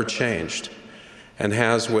forever changed and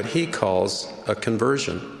has what he calls a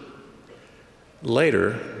conversion.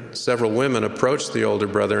 Later, several women approach the older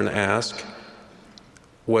brother and ask,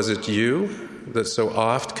 "Was it you that so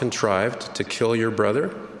oft contrived to kill your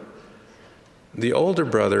brother?" The older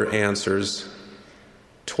brother answers,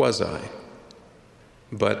 "'Twas I,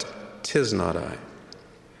 but 'tis not I.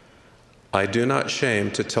 I do not shame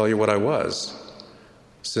to tell you what I was,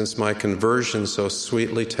 since my conversion so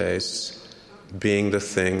sweetly tastes, being the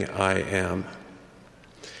thing I am."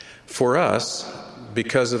 For us,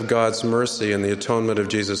 because of God's mercy and the atonement of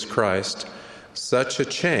Jesus Christ, such a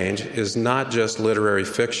change is not just literary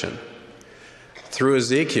fiction. Through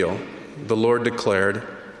Ezekiel, the Lord declared,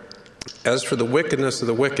 "As for the wickedness of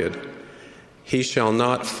the wicked, he shall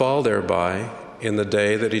not fall thereby in the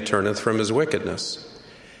day that he turneth from his wickedness.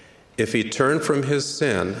 If he turn from his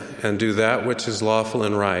sin and do that which is lawful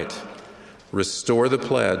and right, restore the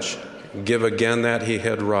pledge, give again that he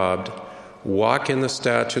had robbed, walk in the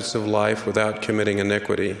statutes of life without committing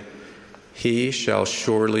iniquity, he shall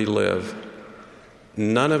surely live.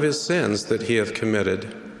 None of his sins that he hath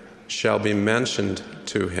committed shall be mentioned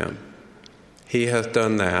to him. He hath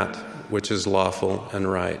done that which is lawful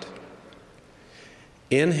and right."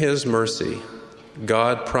 In his mercy,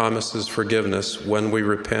 God promises forgiveness when we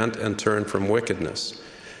repent and turn from wickedness,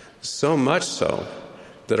 so much so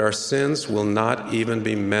that our sins will not even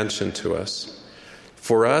be mentioned to us.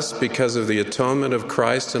 For us, because of the atonement of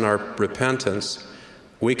Christ and our repentance,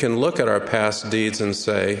 we can look at our past deeds and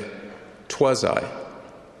say, "'Twas I,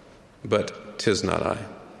 but 'tis not I."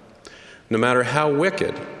 No matter how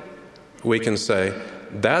wicked, we can say,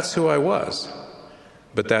 "That's who I was,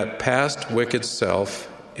 but that past wicked self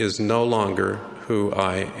is no longer who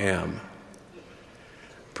I am."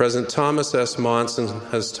 President Thomas S. Monson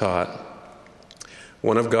has taught,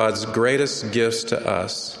 one of God's greatest gifts to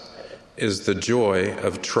us is the joy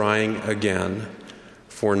of trying again,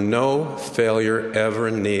 for no failure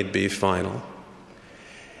ever need be final.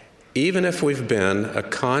 Even if we've been a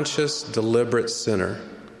conscious, deliberate sinner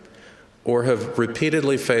or have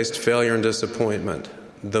repeatedly faced failure and disappointment,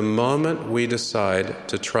 the moment we decide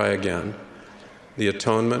to try again, the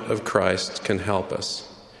atonement of Christ can help us.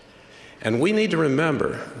 And we need to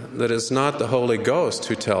remember that it's not the Holy Ghost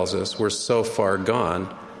who tells us we're so far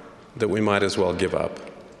gone that we might as well give up.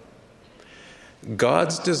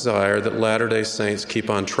 God's desire that Latter-day Saints keep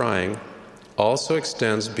on trying also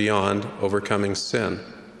extends beyond overcoming sin.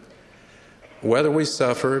 Whether we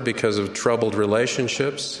suffer because of troubled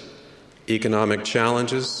relationships, economic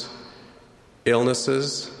challenges,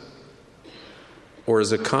 illnesses, or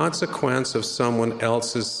as a consequence of someone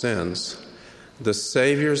else's sins, the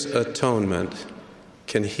Savior's atonement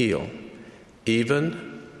can heal,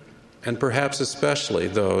 even and perhaps especially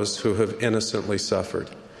those who have innocently suffered.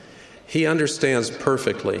 He understands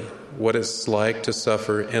perfectly what it's like to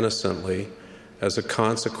suffer innocently as a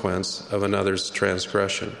consequence of another's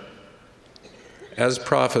transgression. As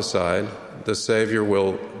prophesied, the Savior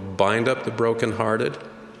will bind up the brokenhearted,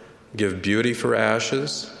 give beauty for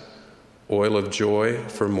ashes, oil of joy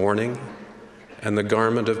for mourning, and the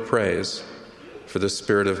garment of praise for the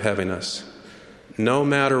spirit of heaviness. No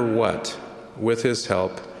matter what, with his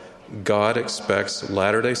help, God expects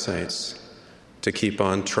Latter-day Saints to keep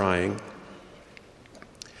on trying.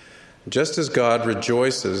 Just as God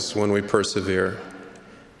rejoices when we persevere,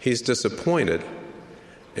 he's disappointed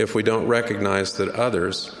if we don't recognize that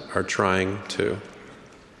others are trying too.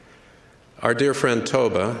 Our dear friend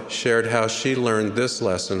Toba shared how she learned this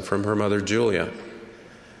lesson from her mother Julia.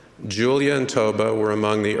 Julia and Toba were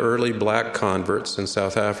among the early black converts in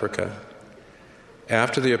South Africa.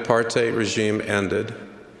 After the apartheid regime ended,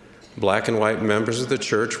 black and white members of the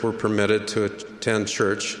church were permitted to attend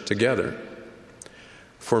church together.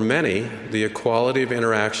 For many, the equality of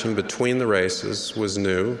interaction between the races was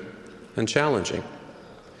new and challenging.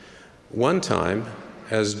 One time,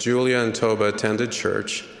 as Julia and Toba attended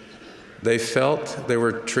church, they felt they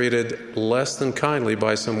were treated less than kindly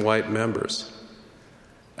by some white members.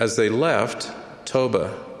 As they left,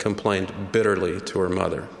 Toba complained bitterly to her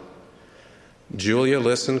mother. Julia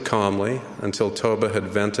listened calmly until Toba had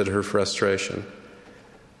vented her frustration.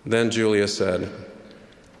 Then Julia said,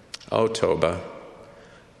 "Oh, Toba,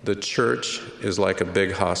 the church is like a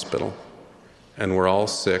big hospital, and we're all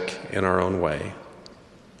sick in our own way.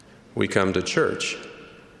 We come to church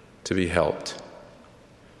to be helped."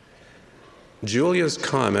 Julia's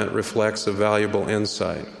comment reflects a valuable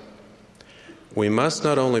insight. We must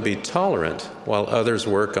not only be tolerant while others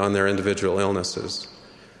work on their individual illnesses,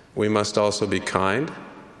 we must also be kind,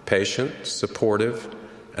 patient, supportive,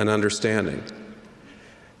 and understanding.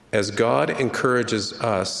 As God encourages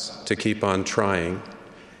us to keep on trying,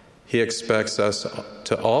 He expects us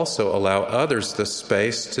to also allow others the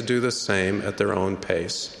space to do the same at their own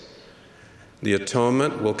pace. The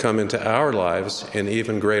atonement will come into our lives in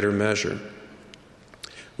even greater measure.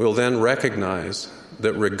 We'll then recognize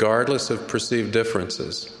that regardless of perceived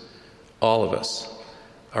differences, all of us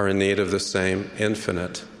are in need of the same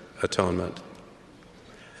infinite atonement.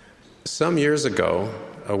 Some years ago,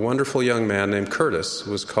 a wonderful young man named Curtis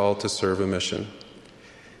was called to serve a mission.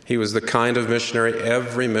 He was the kind of missionary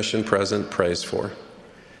every mission president prays for.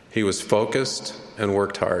 He was focused and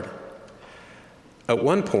worked hard. At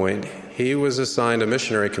one point, he was assigned a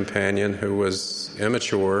missionary companion who was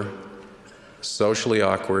immature, socially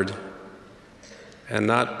awkward, and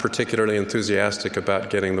not particularly enthusiastic about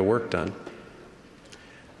getting the work done.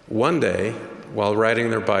 One day, while riding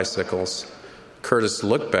their bicycles, Curtis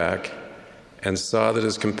looked back and saw that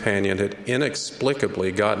his companion had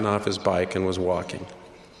inexplicably gotten off his bike and was walking.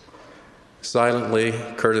 Silently,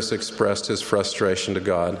 Curtis expressed his frustration to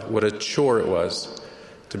God. What a chore it was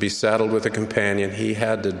to be saddled with a companion he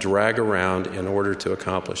had to drag around in order to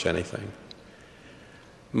accomplish anything.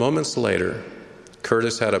 Moments later,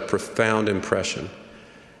 Curtis had a profound impression,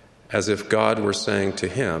 as if God were saying to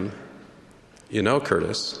him, "You know,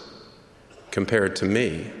 Curtis, compared to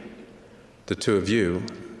me, the two of you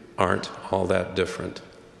aren't all that different."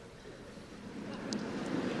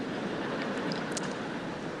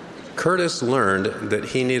 Curtis learned that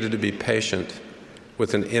he needed to be patient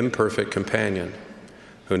with an imperfect companion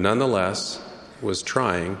who nonetheless was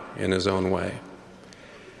trying in his own way.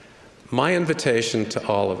 My invitation to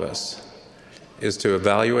all of us is to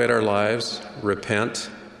evaluate our lives, repent,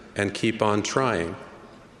 and keep on trying.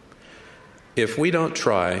 If we don't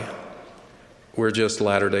try, we're just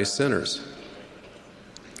Latter-day sinners.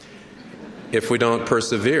 If we don't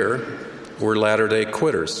persevere, we're Latter-day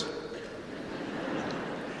quitters.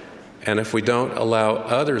 And if we don't allow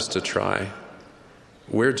others to try,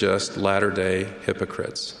 we're just Latter-day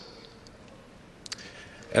hypocrites.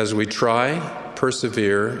 As we try,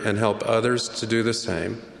 persevere, and help others to do the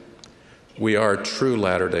same, we are true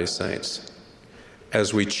Latter-day Saints.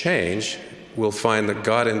 As we change, we'll find that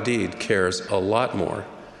God indeed cares a lot more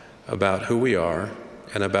about who we are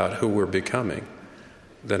and about who we're becoming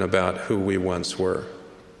than about who we once were.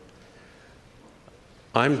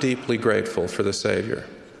 I'm deeply grateful for the Savior,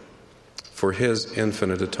 for His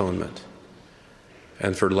infinite atonement,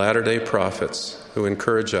 and for Latter-day prophets who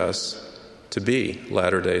encourage us to be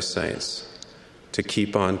Latter-day Saints, to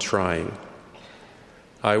keep on trying.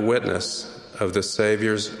 Eyewitness of the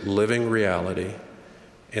Savior's living reality,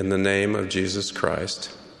 in the name of Jesus Christ,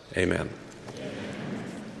 amen.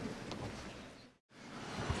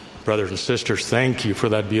 Brothers and sisters, thank you for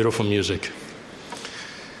that beautiful music.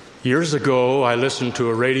 Years ago, I listened to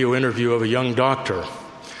a radio interview of a young doctor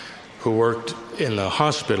who worked in the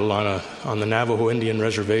hospital on the Navajo Indian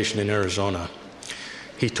Reservation in Arizona.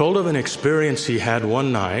 He told of an experience he had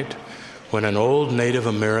one night when an old Native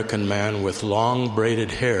American man with long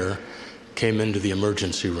braided hair came into the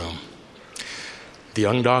emergency room. The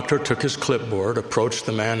young doctor took his clipboard, approached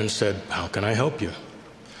the man, and said, "How can I help you?"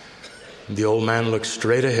 The old man looked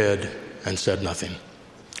straight ahead and said nothing.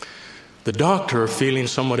 The doctor, feeling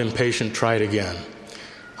somewhat impatient, tried again.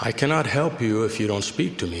 "I cannot help you if you don't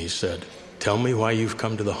speak to me," he said. "Tell me why you've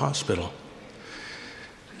come to the hospital."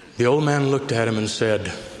 The old man looked at him and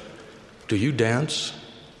said, "Do you dance?"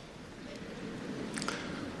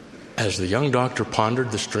 As the young doctor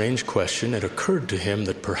pondered the strange question, it occurred to him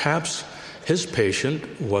that perhaps his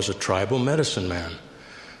patient was a tribal medicine man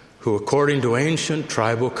who, according to ancient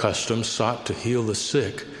tribal customs, sought to heal the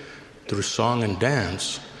sick through song and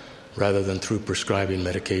dance rather than through prescribing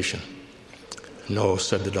medication. "No,"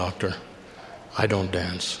 said the doctor, "I don't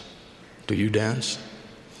dance. Do you dance?"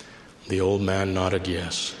 The old man nodded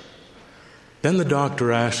yes. Then the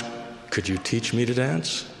doctor asked, "Could you teach me to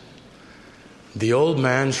dance?" The old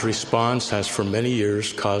man's response has for many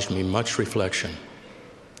years caused me much reflection.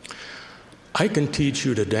 I can teach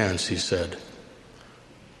you to dance, he said,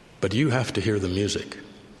 but you have to hear the music.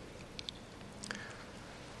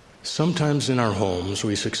 Sometimes in our homes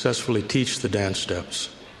we successfully teach the dance steps,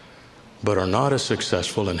 but are not as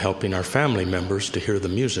successful in helping our family members to hear the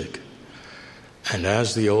music. And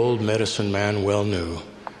as the old medicine man well knew,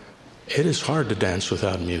 it is hard to dance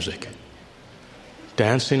without music.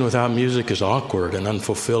 Dancing without music is awkward and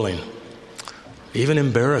unfulfilling, even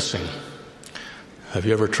embarrassing. Have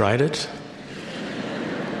you ever tried it?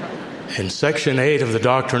 In Section 8 of the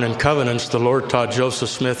Doctrine and Covenants, the Lord taught Joseph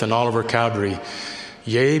Smith and Oliver Cowdery,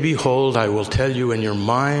 "Yea, behold, I will tell you in your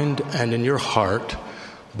mind and in your heart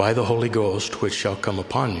by the Holy Ghost, which shall come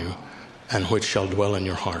upon you and which shall dwell in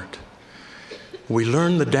your heart." We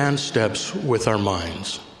learn the dance steps with our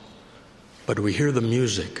minds, but we hear the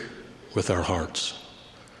music with our hearts.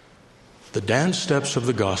 The dance steps of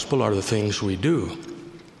the gospel are the things we do.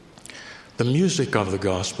 The music of the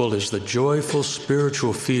gospel is the joyful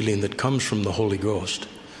spiritual feeling that comes from the Holy Ghost.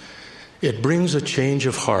 It brings a change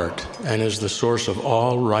of heart and is the source of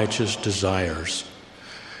all righteous desires.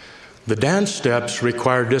 The dance steps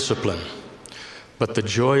require discipline, but the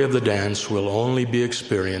joy of the dance will only be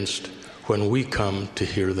experienced when we come to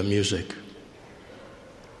hear the music.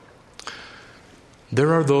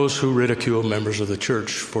 There are those who ridicule members of the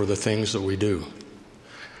church for the things that we do.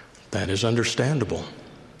 That is understandable.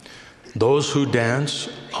 Those who dance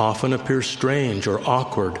often appear strange or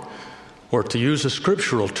awkward, or to use a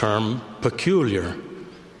scriptural term, peculiar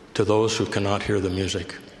to those who cannot hear the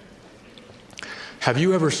music. Have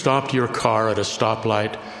you ever stopped your car at a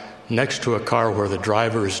stoplight next to a car where the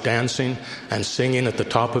driver is dancing and singing at the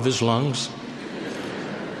top of his lungs,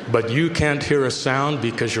 but you can't hear a sound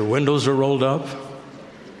because your windows are rolled up?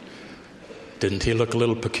 Didn't he look a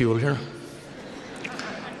little peculiar?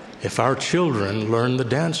 If our children learn the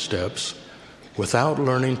dance steps without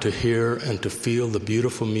learning to hear and to feel the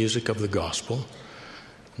beautiful music of the gospel,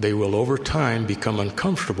 they will over time become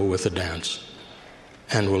uncomfortable with the dance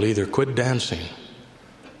and will either quit dancing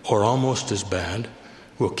or, almost as bad,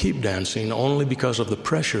 will keep dancing only because of the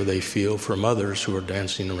pressure they feel from others who are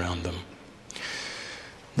dancing around them.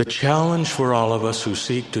 The challenge for all of us who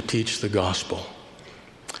seek to teach the gospel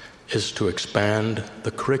is to expand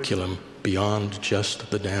the curriculum beyond just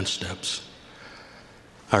the dance steps.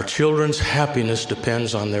 Our children's happiness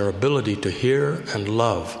depends on their ability to hear and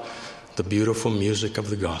love the beautiful music of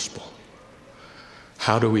the gospel.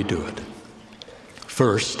 How do we do it?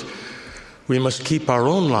 First, we must keep our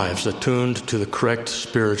own lives attuned to the correct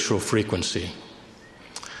spiritual frequency.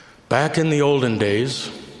 Back in the olden days,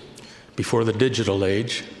 before the digital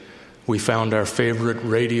age, we found our favorite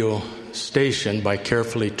radio station by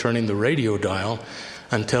carefully turning the radio dial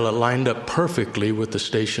until it lined up perfectly with the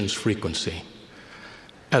station's frequency.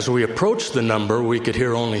 As we approached the number, we could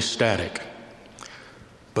hear only static.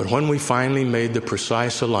 But when we finally made the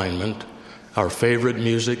precise alignment, our favorite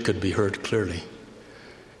music could be heard clearly.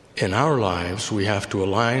 In our lives, we have to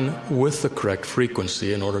align with the correct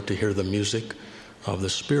frequency in order to hear the music of the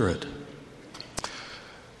Spirit.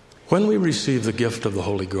 When we receive the gift of the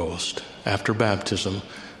Holy Ghost after baptism,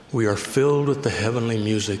 we are filled with the heavenly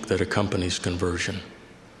music that accompanies conversion.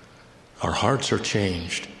 Our hearts are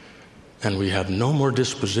changed, and we have no more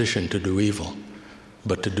disposition to do evil,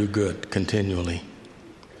 but to do good continually.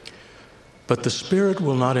 But the Spirit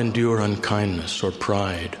will not endure unkindness or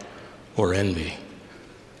pride or envy.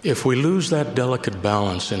 If we lose that delicate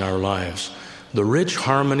balance in our lives, the rich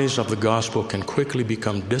harmonies of the gospel can quickly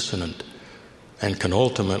become dissonant and can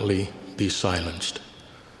ultimately be silenced.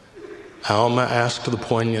 Alma asked the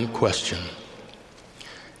poignant question,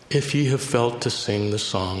 "If ye have felt to sing the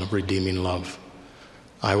song of redeeming love,"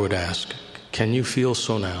 I would ask, can you feel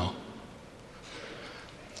so now?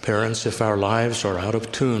 Parents, if our lives are out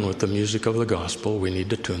of tune with the music of the gospel, we need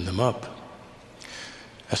to tune them up.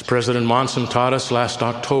 As President Monson taught us last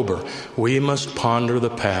October, we must ponder the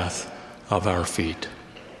path of our feet.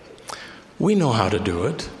 We know how to do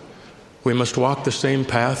it. We must walk the same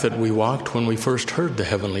path that we walked when we first heard the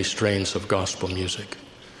heavenly strains of gospel music.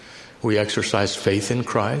 We exercise faith in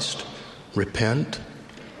Christ, repent,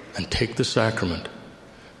 and take the sacrament.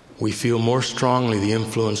 We feel more strongly the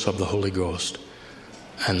influence of the Holy Ghost,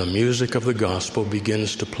 and the music of the gospel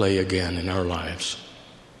begins to play again in our lives.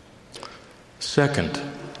 Second,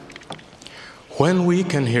 when we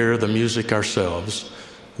can hear the music ourselves,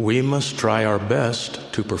 we must try our best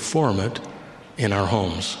to perform it in our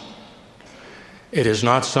homes. It is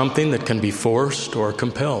not something that can be forced or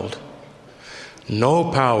compelled. No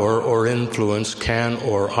power or influence can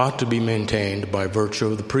or ought to be maintained by virtue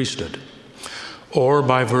of the priesthood. or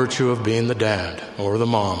by virtue of being the dad or the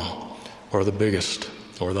mom or the biggest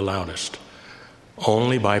or the loudest.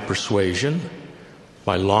 Only by persuasion,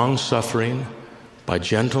 by long-suffering, by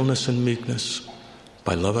gentleness and meekness,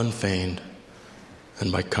 by love unfeigned,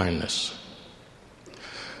 and by kindness.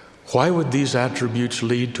 Why would these attributes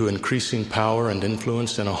lead to increasing power and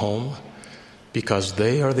influence in a home? Because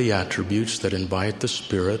they are the attributes that invite the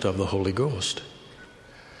Spirit of the Holy Ghost.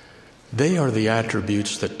 They are the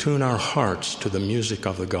attributes that tune our hearts to the music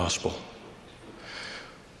of the gospel.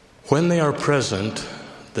 When they are present,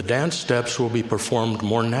 the dance steps will be performed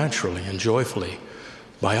more naturally and joyfully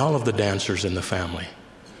by all of the dancers in the family,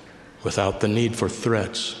 without the need for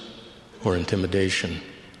threats or intimidation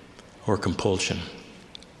or compulsion.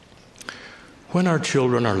 When our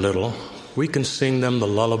children are little, we can sing them the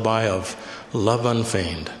lullaby of love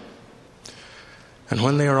unfeigned. And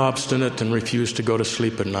when they are obstinate and refuse to go to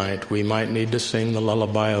sleep at night, we might need to sing the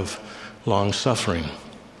lullaby of long-suffering.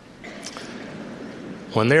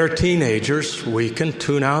 When they are teenagers, we can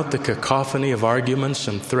tune out the cacophony of arguments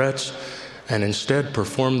and threats and instead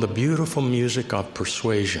perform the beautiful music of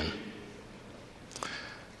persuasion.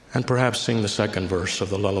 And perhaps sing the second verse of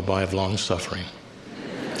the lullaby of long-suffering.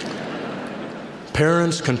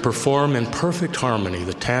 Parents can perform in perfect harmony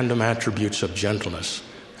the tandem attributes of gentleness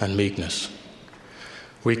and meekness.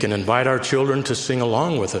 We can invite our children to sing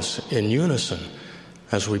along with us in unison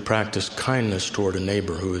as we practice kindness toward a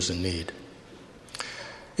neighbor who is in need.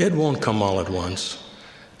 It won't come all at once.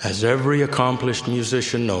 As every accomplished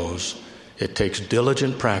musician knows, it takes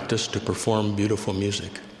diligent practice to perform beautiful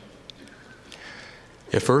music.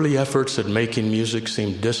 If early efforts at making music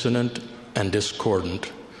seem dissonant and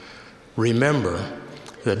discordant, remember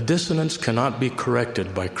that dissonance cannot be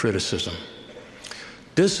corrected by criticism.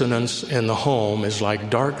 Dissonance in the home is like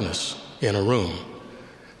darkness in a room.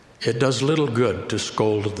 It does little good to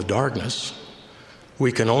scold the darkness.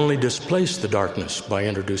 We can only displace the darkness by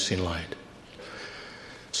introducing light.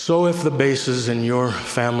 So if the basses in your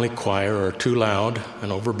family choir are too loud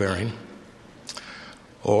and overbearing,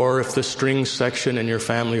 or if the string section in your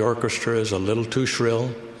family orchestra is a little too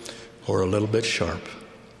shrill or a little bit sharp,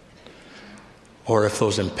 or if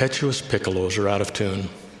those impetuous piccolos are out of tune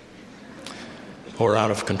or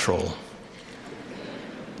out of control,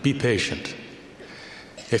 be patient.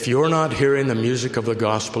 If you're not hearing the music of the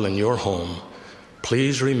gospel in your home,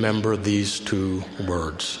 please remember these two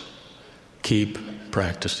words: keep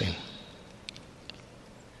practicing.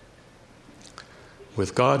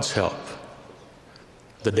 With God's help,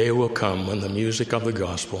 the day will come when the music of the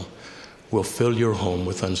gospel will fill your home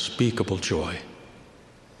with unspeakable joy.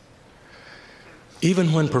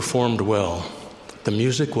 Even when performed well, the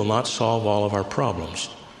music will not solve all of our problems.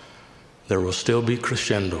 There will still be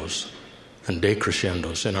crescendos and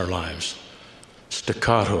decrescendos in our lives,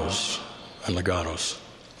 staccatos and legatos.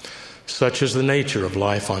 Such is the nature of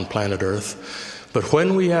life on planet Earth. But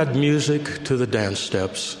when we add music to the dance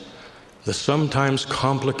steps, the sometimes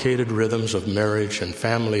complicated rhythms of marriage and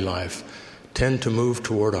family life tend to move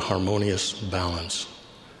toward a harmonious balance.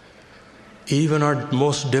 Even our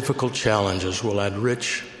most difficult challenges will add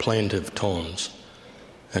rich, plaintive tones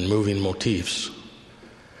and moving motifs.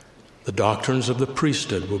 The doctrines of the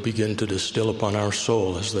priesthood will begin to distill upon our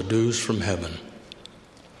soul as the dews from heaven.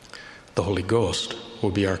 The Holy Ghost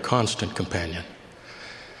will be our constant companion.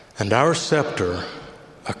 And our scepter,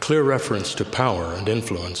 a clear reference to power and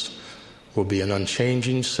influence, will be an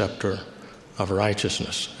unchanging scepter of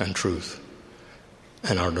righteousness and truth.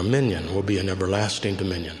 And our dominion will be an everlasting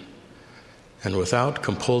dominion. And without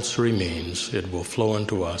compulsory means, it will flow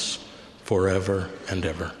into us forever and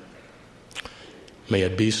ever. May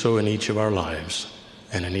it be so in each of our lives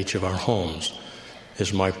and in each of our homes,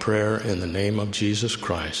 is my prayer in the name of Jesus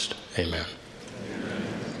Christ. Amen.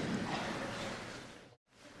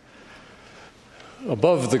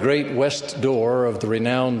 Above the great west door of the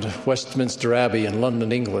renowned Westminster Abbey in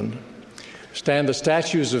London, England, stand the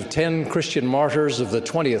statues of 10 Christian martyrs of the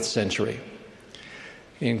 20th century.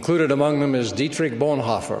 Included among them is Dietrich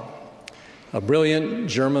Bonhoeffer, a brilliant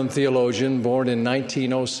German theologian born in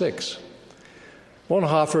 1906.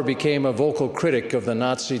 Bonhoeffer became a vocal critic of the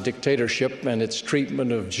Nazi dictatorship and its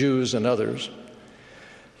treatment of Jews and others.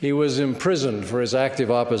 He was imprisoned for his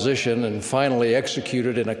active opposition and finally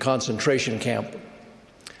executed in a concentration camp.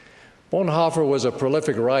 Bonhoeffer was a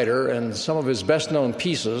prolific writer, and some of his best-known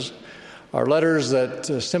pieces are letters that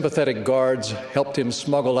sympathetic guards helped him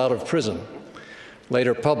smuggle out of prison,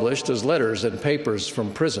 later published as letters and papers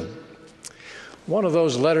from prison. One of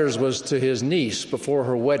those letters was to his niece before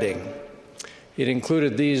her wedding. It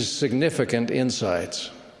included these significant insights.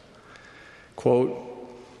 Quote,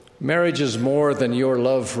 "Marriage is more than your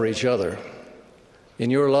love for each other. In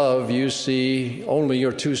your love, you see only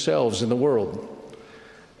your two selves in the world.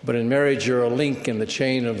 But in marriage, you're a link in the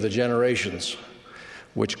chain of the generations,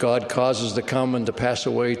 which God causes to come and to pass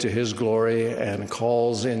away to his glory and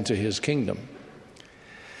calls into his kingdom.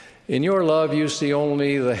 In your love, you see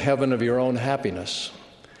only the heaven of your own happiness.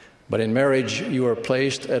 But in marriage, you are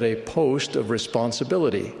placed at a post of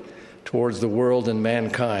responsibility towards the world and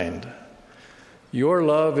mankind. Your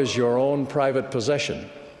love is your own private possession.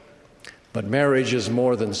 But marriage is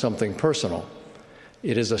more than something personal.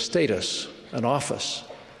 It is a status, an office.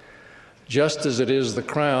 Just as it is the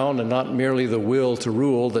crown and not merely the will to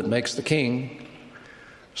rule that makes the king,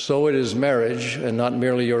 so it is marriage and not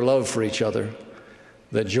merely your love for each other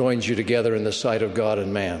that joins you together in the sight of God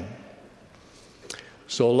and man.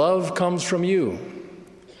 So love comes from you,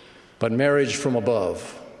 but marriage from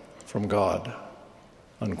above, from God."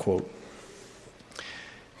 Unquote.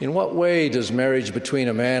 In what way does marriage between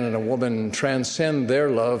a man and a woman transcend their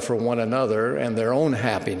love for one another and their own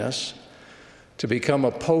happiness to become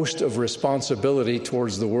a post of responsibility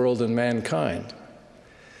towards the world and mankind?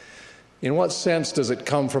 In what sense does it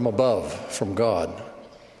come from above, from God?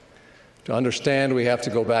 To understand, we have to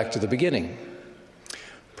go back to the beginning.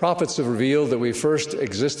 Prophets have revealed that we first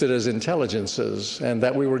existed as intelligences and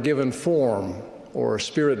that we were given form or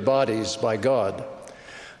spirit bodies by God,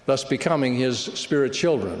 thus becoming his spirit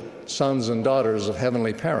children, sons and daughters of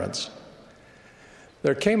heavenly parents.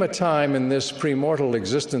 There came a time in this premortal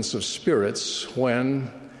existence of spirits when,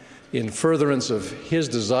 in furtherance of his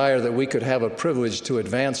desire that we could have a privilege to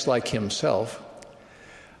advance like himself,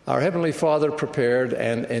 our Heavenly Father prepared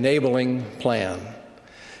an enabling plan.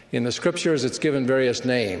 In the Scriptures, it's given various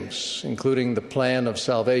names, including the plan of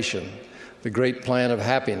salvation, the great plan of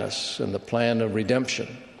happiness, and the plan of redemption.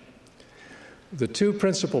 The two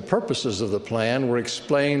principal purposes of the plan were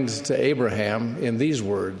explained to Abraham in these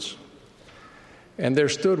words: "And there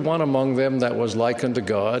stood one among them that was like unto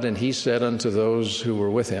God, and he said unto those who were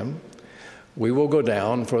with him, We will go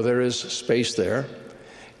down, for there is space there,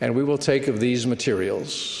 and we will take of these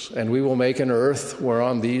materials, and we will make an earth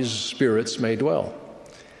whereon these spirits may dwell.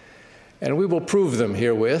 And we will prove them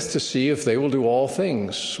herewith to see if they will do all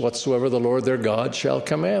things whatsoever the Lord their God shall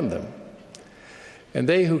command them. And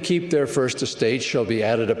they who keep their first estate shall be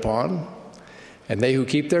added upon, and they who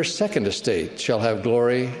keep their second estate shall have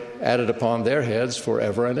glory added upon their heads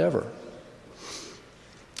forever and ever."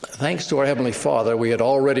 Thanks to our Heavenly Father, we had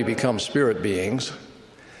already become spirit beings.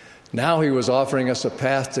 Now he was offering us a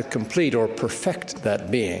path to complete or perfect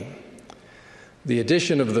that being. The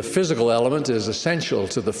addition of the physical element is essential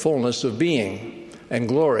to the fullness of being and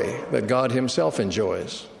glory that God himself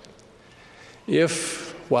enjoys.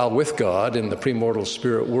 If, while with God in the premortal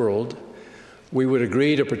spirit world, we would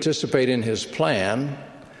agree to participate in his plan,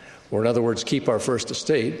 or in other words, keep our first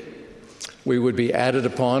estate, we would be added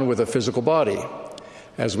upon with a physical body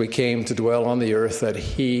as we came to dwell on the earth that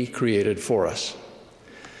he created for us.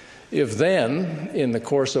 If then, in the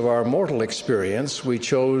course of our mortal experience, we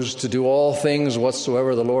chose to do all things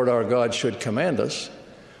whatsoever the Lord our God should command us,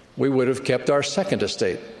 we would have kept our second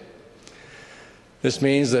estate. This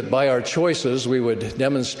means that by our choices, we would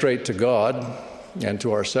demonstrate to God and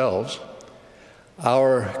to ourselves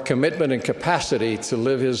our commitment and capacity to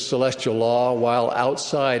live his celestial law while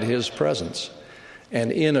outside his presence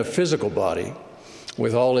and in a physical body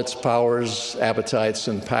with all its powers, appetites,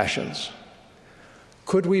 and passions.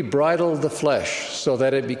 Could we bridle the flesh so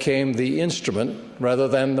that it became the instrument rather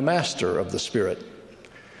than the master of the Spirit?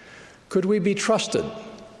 Could we be trusted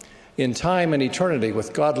in time and eternity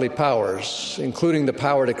with godly powers, including the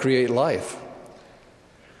power to create life?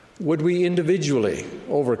 Would we individually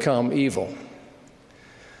overcome evil?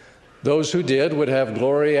 Those who did would have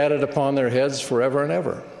glory added upon their heads forever and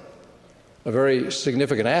ever. A very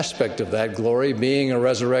significant aspect of that glory being a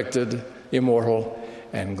resurrected, immortal,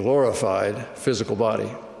 and glorified physical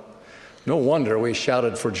body. No wonder we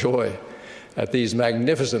shouted for joy at these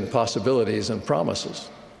magnificent possibilities and promises.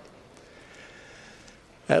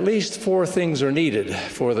 At least 4 things are needed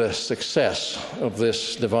for the success of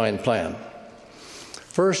this divine plan.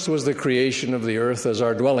 First was the creation of the earth as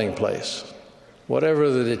our dwelling place. Whatever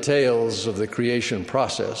the details of the creation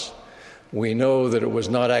process, we know that it was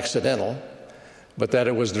not accidental, but that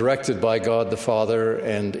it was directed by God the Father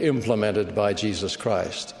and implemented by Jesus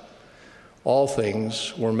Christ. All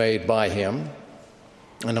things were made by him,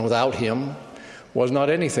 and without him was not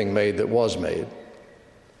anything made that was made.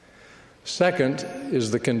 Second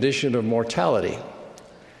is the condition of mortality.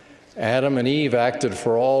 Adam and Eve acted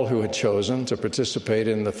for all who had chosen to participate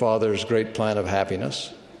in the Father's great plan of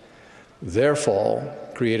happiness. Their fall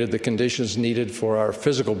created the conditions needed for our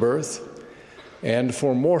physical birth, and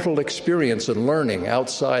for mortal experience and learning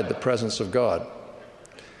outside the presence of God.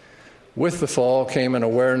 With the fall came an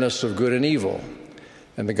awareness of good and evil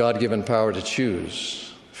and the God-given power to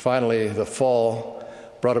choose. Finally, the fall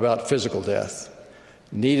brought about physical death,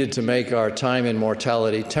 needed to make our time in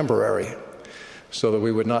mortality temporary so that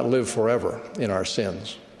we would not live forever in our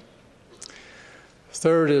sins.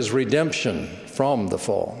 Third is redemption from the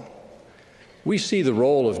fall. We see the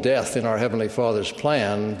role of death in our Heavenly Father's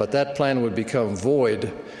plan, but that plan would become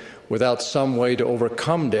void without some way to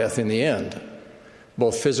overcome death in the end,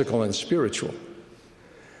 both physical and spiritual.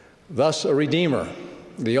 Thus, a Redeemer,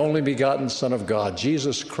 the only begotten Son of God,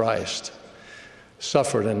 Jesus Christ,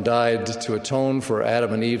 suffered and died to atone for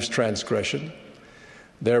Adam and Eve's transgression,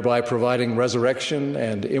 thereby providing resurrection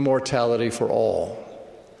and immortality for all.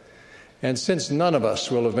 And since none of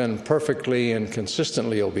us will have been perfectly and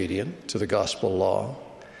consistently obedient to the gospel law,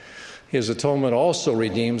 his atonement also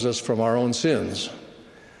redeems us from our own sins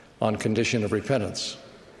on condition of repentance.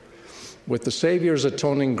 With the Savior's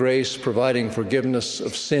atoning grace providing forgiveness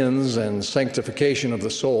of sins and sanctification of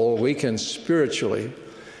the soul, we can spiritually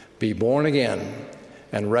be born again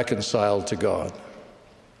and reconciled to God.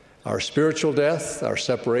 Our spiritual death, our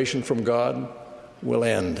separation from God, will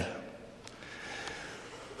end.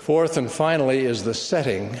 Fourth and finally is the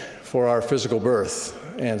setting for our physical birth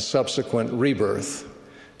and subsequent rebirth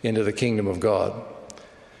into the kingdom of God.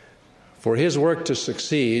 For his work to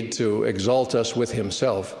succeed, to exalt us with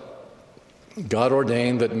himself, God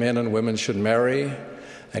ordained that men and women should marry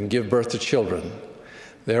and give birth to children,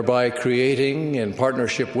 thereby creating, in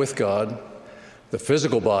partnership with God, the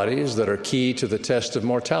physical bodies that are key to the test of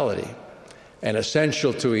mortality and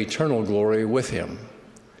essential to eternal glory with him.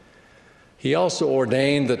 He also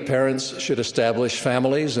ordained that parents should establish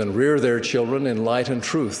families and rear their children in light and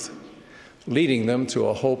truth, leading them to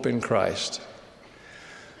a hope in Christ.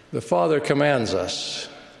 The Father commands us,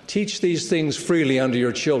 "Teach these things freely unto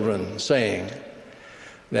your children, saying,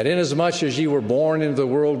 that inasmuch as ye were born into the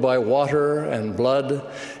world by water and blood,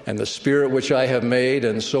 and the Spirit which I have made,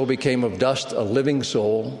 and so became of dust a living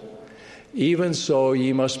soul, even so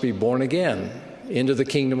ye must be born again into the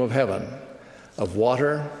kingdom of heaven, of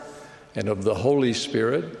water and of the Holy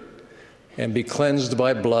Spirit, and be cleansed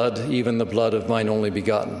by blood, even the blood of mine only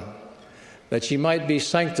begotten, that ye might be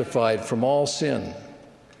sanctified from all sin,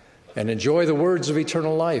 and enjoy the words of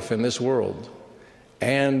eternal life in this world,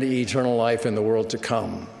 and eternal life in the world to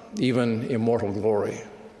come, even immortal glory."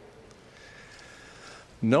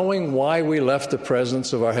 Knowing why we left the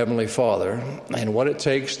presence of our Heavenly Father and what it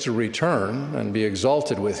takes to return and be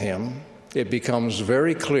exalted with him, it becomes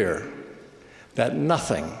very clear that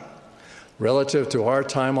nothing relative to our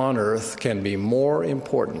time on earth can be more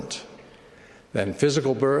important than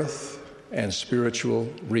physical birth and spiritual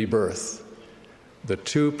rebirth, the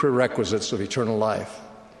two prerequisites of eternal life.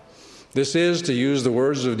 This is, to use the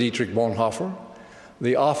words of Dietrich Bonhoeffer,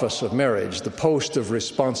 the office of marriage, the post of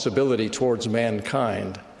responsibility towards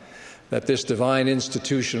mankind that this divine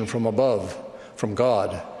institution from above, from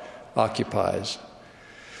God, occupies.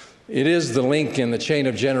 It is the link in the chain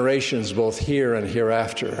of generations both here and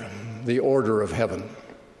hereafter, the order of heaven.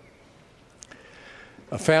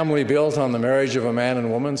 A family built on the marriage of a man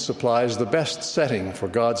and woman supplies the best setting for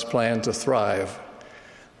God's plan to thrive,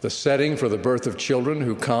 the setting for the birth of children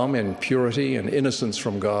who come in purity and innocence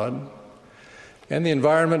from God, and the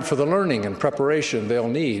environment for the learning and preparation they'll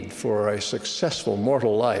need for a successful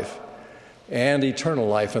mortal life and eternal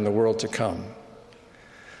life in the world to come.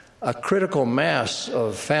 A critical mass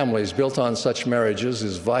of families built on such marriages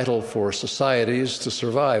is vital for societies to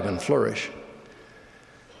survive and flourish.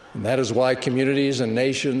 And that is why communities and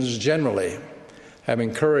nations generally have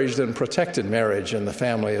encouraged and protected marriage and the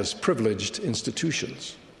family as privileged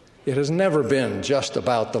institutions. It has never been just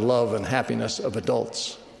about the love and happiness of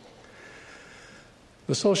adults.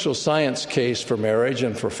 The social science case for marriage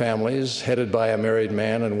and for families, headed by a married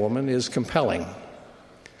man and woman, is compelling.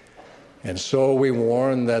 And so we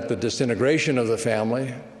warn that the disintegration of the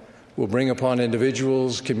family will bring upon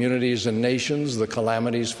individuals, communities, and nations the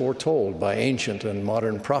calamities foretold by ancient and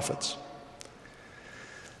modern prophets.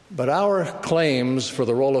 But our claims for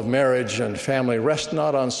the role of marriage and family rest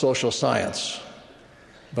not on social science,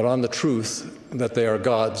 but on the truth that they are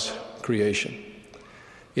God's creation.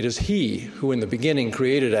 It is He who in the beginning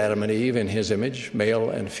created Adam and Eve in His image, male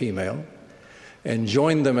and female, and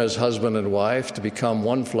joined them as husband and wife to become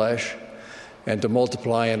one flesh and to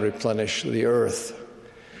multiply and replenish the earth.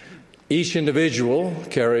 Each individual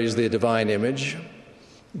carries the divine image,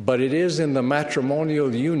 but it is in the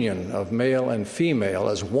matrimonial union of male and female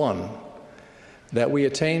as one that we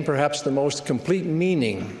attain perhaps the most complete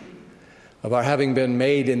meaning of our having been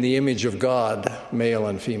made in the image of God, male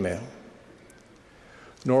and female.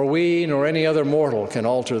 Nor we nor any other mortal can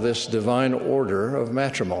alter this divine order of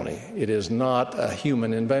matrimony. It is not a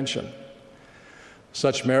human invention.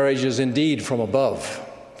 Such marriage is indeed from above,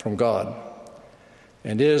 from God,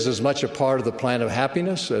 and is as much a part of the plan of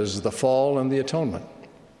happiness as the fall and the atonement.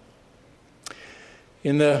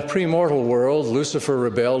 In the premortal world, Lucifer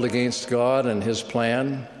rebelled against God and his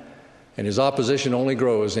plan, and his opposition only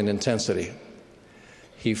grows in intensity.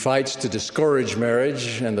 He fights to discourage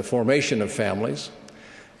marriage and the formation of families.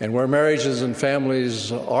 And where marriages and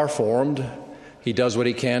families are formed, he does what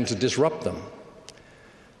he can to disrupt them.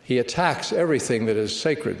 He attacks everything that is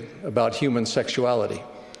sacred about human sexuality,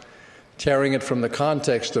 tearing it from the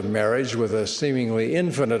context of marriage with a seemingly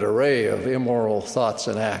infinite array of immoral thoughts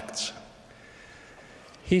and acts.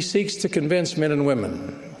 He seeks to convince men and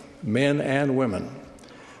women,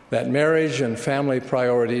 that marriage and family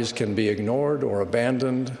priorities can be ignored or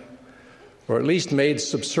abandoned, or at least made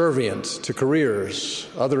subservient to careers,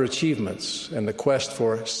 other achievements, and the quest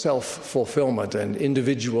for self-fulfillment and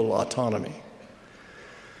individual autonomy.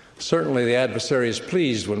 Certainly, the adversary is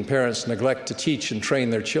pleased when parents neglect to teach and train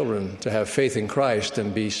their children to have faith in Christ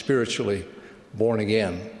and be spiritually born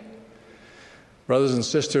again. Brothers and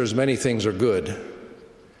sisters, many things are good,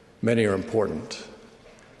 many are important,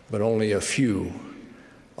 but only a few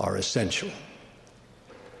are essential.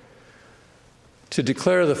 To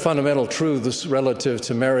declare the fundamental truths relative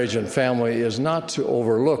to marriage and family is not to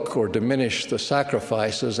overlook or diminish the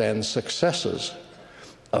sacrifices and successes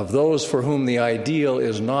of those for whom the ideal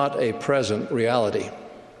is not a present reality.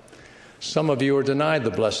 Some of you are denied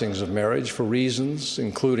the blessings of marriage for reasons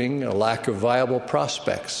including a lack of viable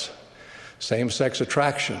prospects, same-sex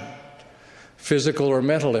attraction, physical or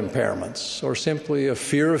mental impairments, or simply a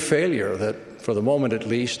fear of failure that, for the moment at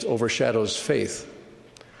least, overshadows faith.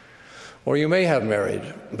 Or you may have married,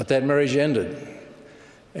 but that marriage ended,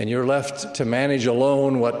 and you're left to manage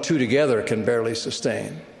alone what two together can barely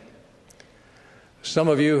sustain. Some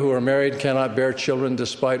of you who are married cannot bear children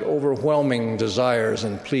despite overwhelming desires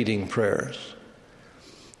and pleading prayers.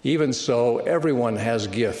 Even so, everyone has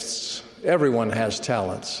gifts, everyone has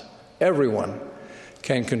talents, everyone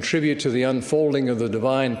can contribute to the unfolding of the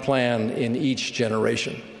divine plan in each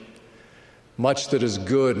generation. Much that is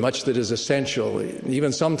good, much that is essential,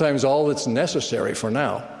 even sometimes all that's necessary for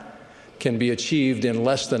now, can be achieved in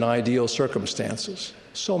less than ideal circumstances.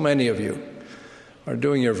 So many of you are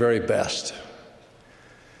doing your very best.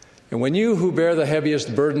 And when you who bear the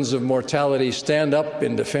heaviest burdens of mortality stand up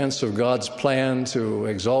in defense of God's plan to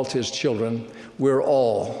exalt his children, we're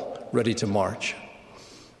all ready to march.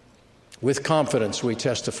 With confidence, we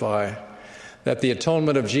testify that the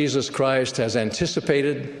atonement of Jesus Christ has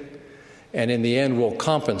anticipated and in the end will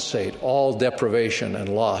compensate all deprivation and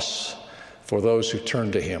loss for those who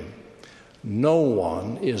turn to him. No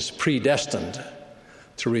one is predestined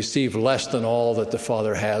to receive less than all that the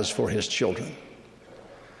Father has for his children.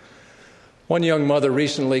 One young mother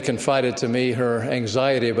recently confided to me her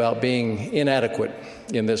anxiety about being inadequate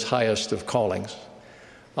in this highest of callings.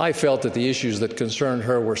 I felt that the issues that concerned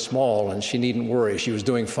her were small and she needn't worry, she was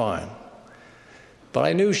doing fine. But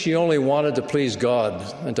I knew she only wanted to please God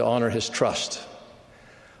and to honor his trust.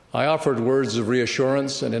 I offered words of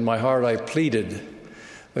reassurance, and in my heart I pleaded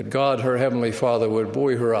that God, her Heavenly Father, would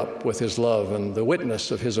buoy her up with his love and the witness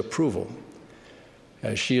of his approval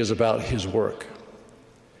as she is about his work.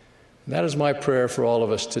 And that is my prayer for all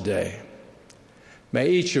of us today. May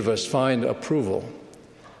each of us find approval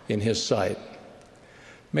in his sight.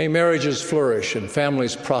 May marriages flourish and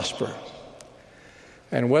families prosper.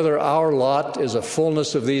 And whether our lot is a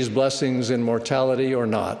fullness of these blessings in mortality or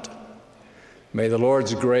not, may the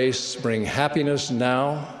Lord's grace bring happiness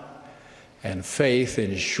now and faith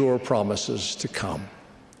in sure promises to come.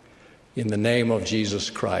 In the name of Jesus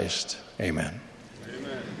Christ, amen.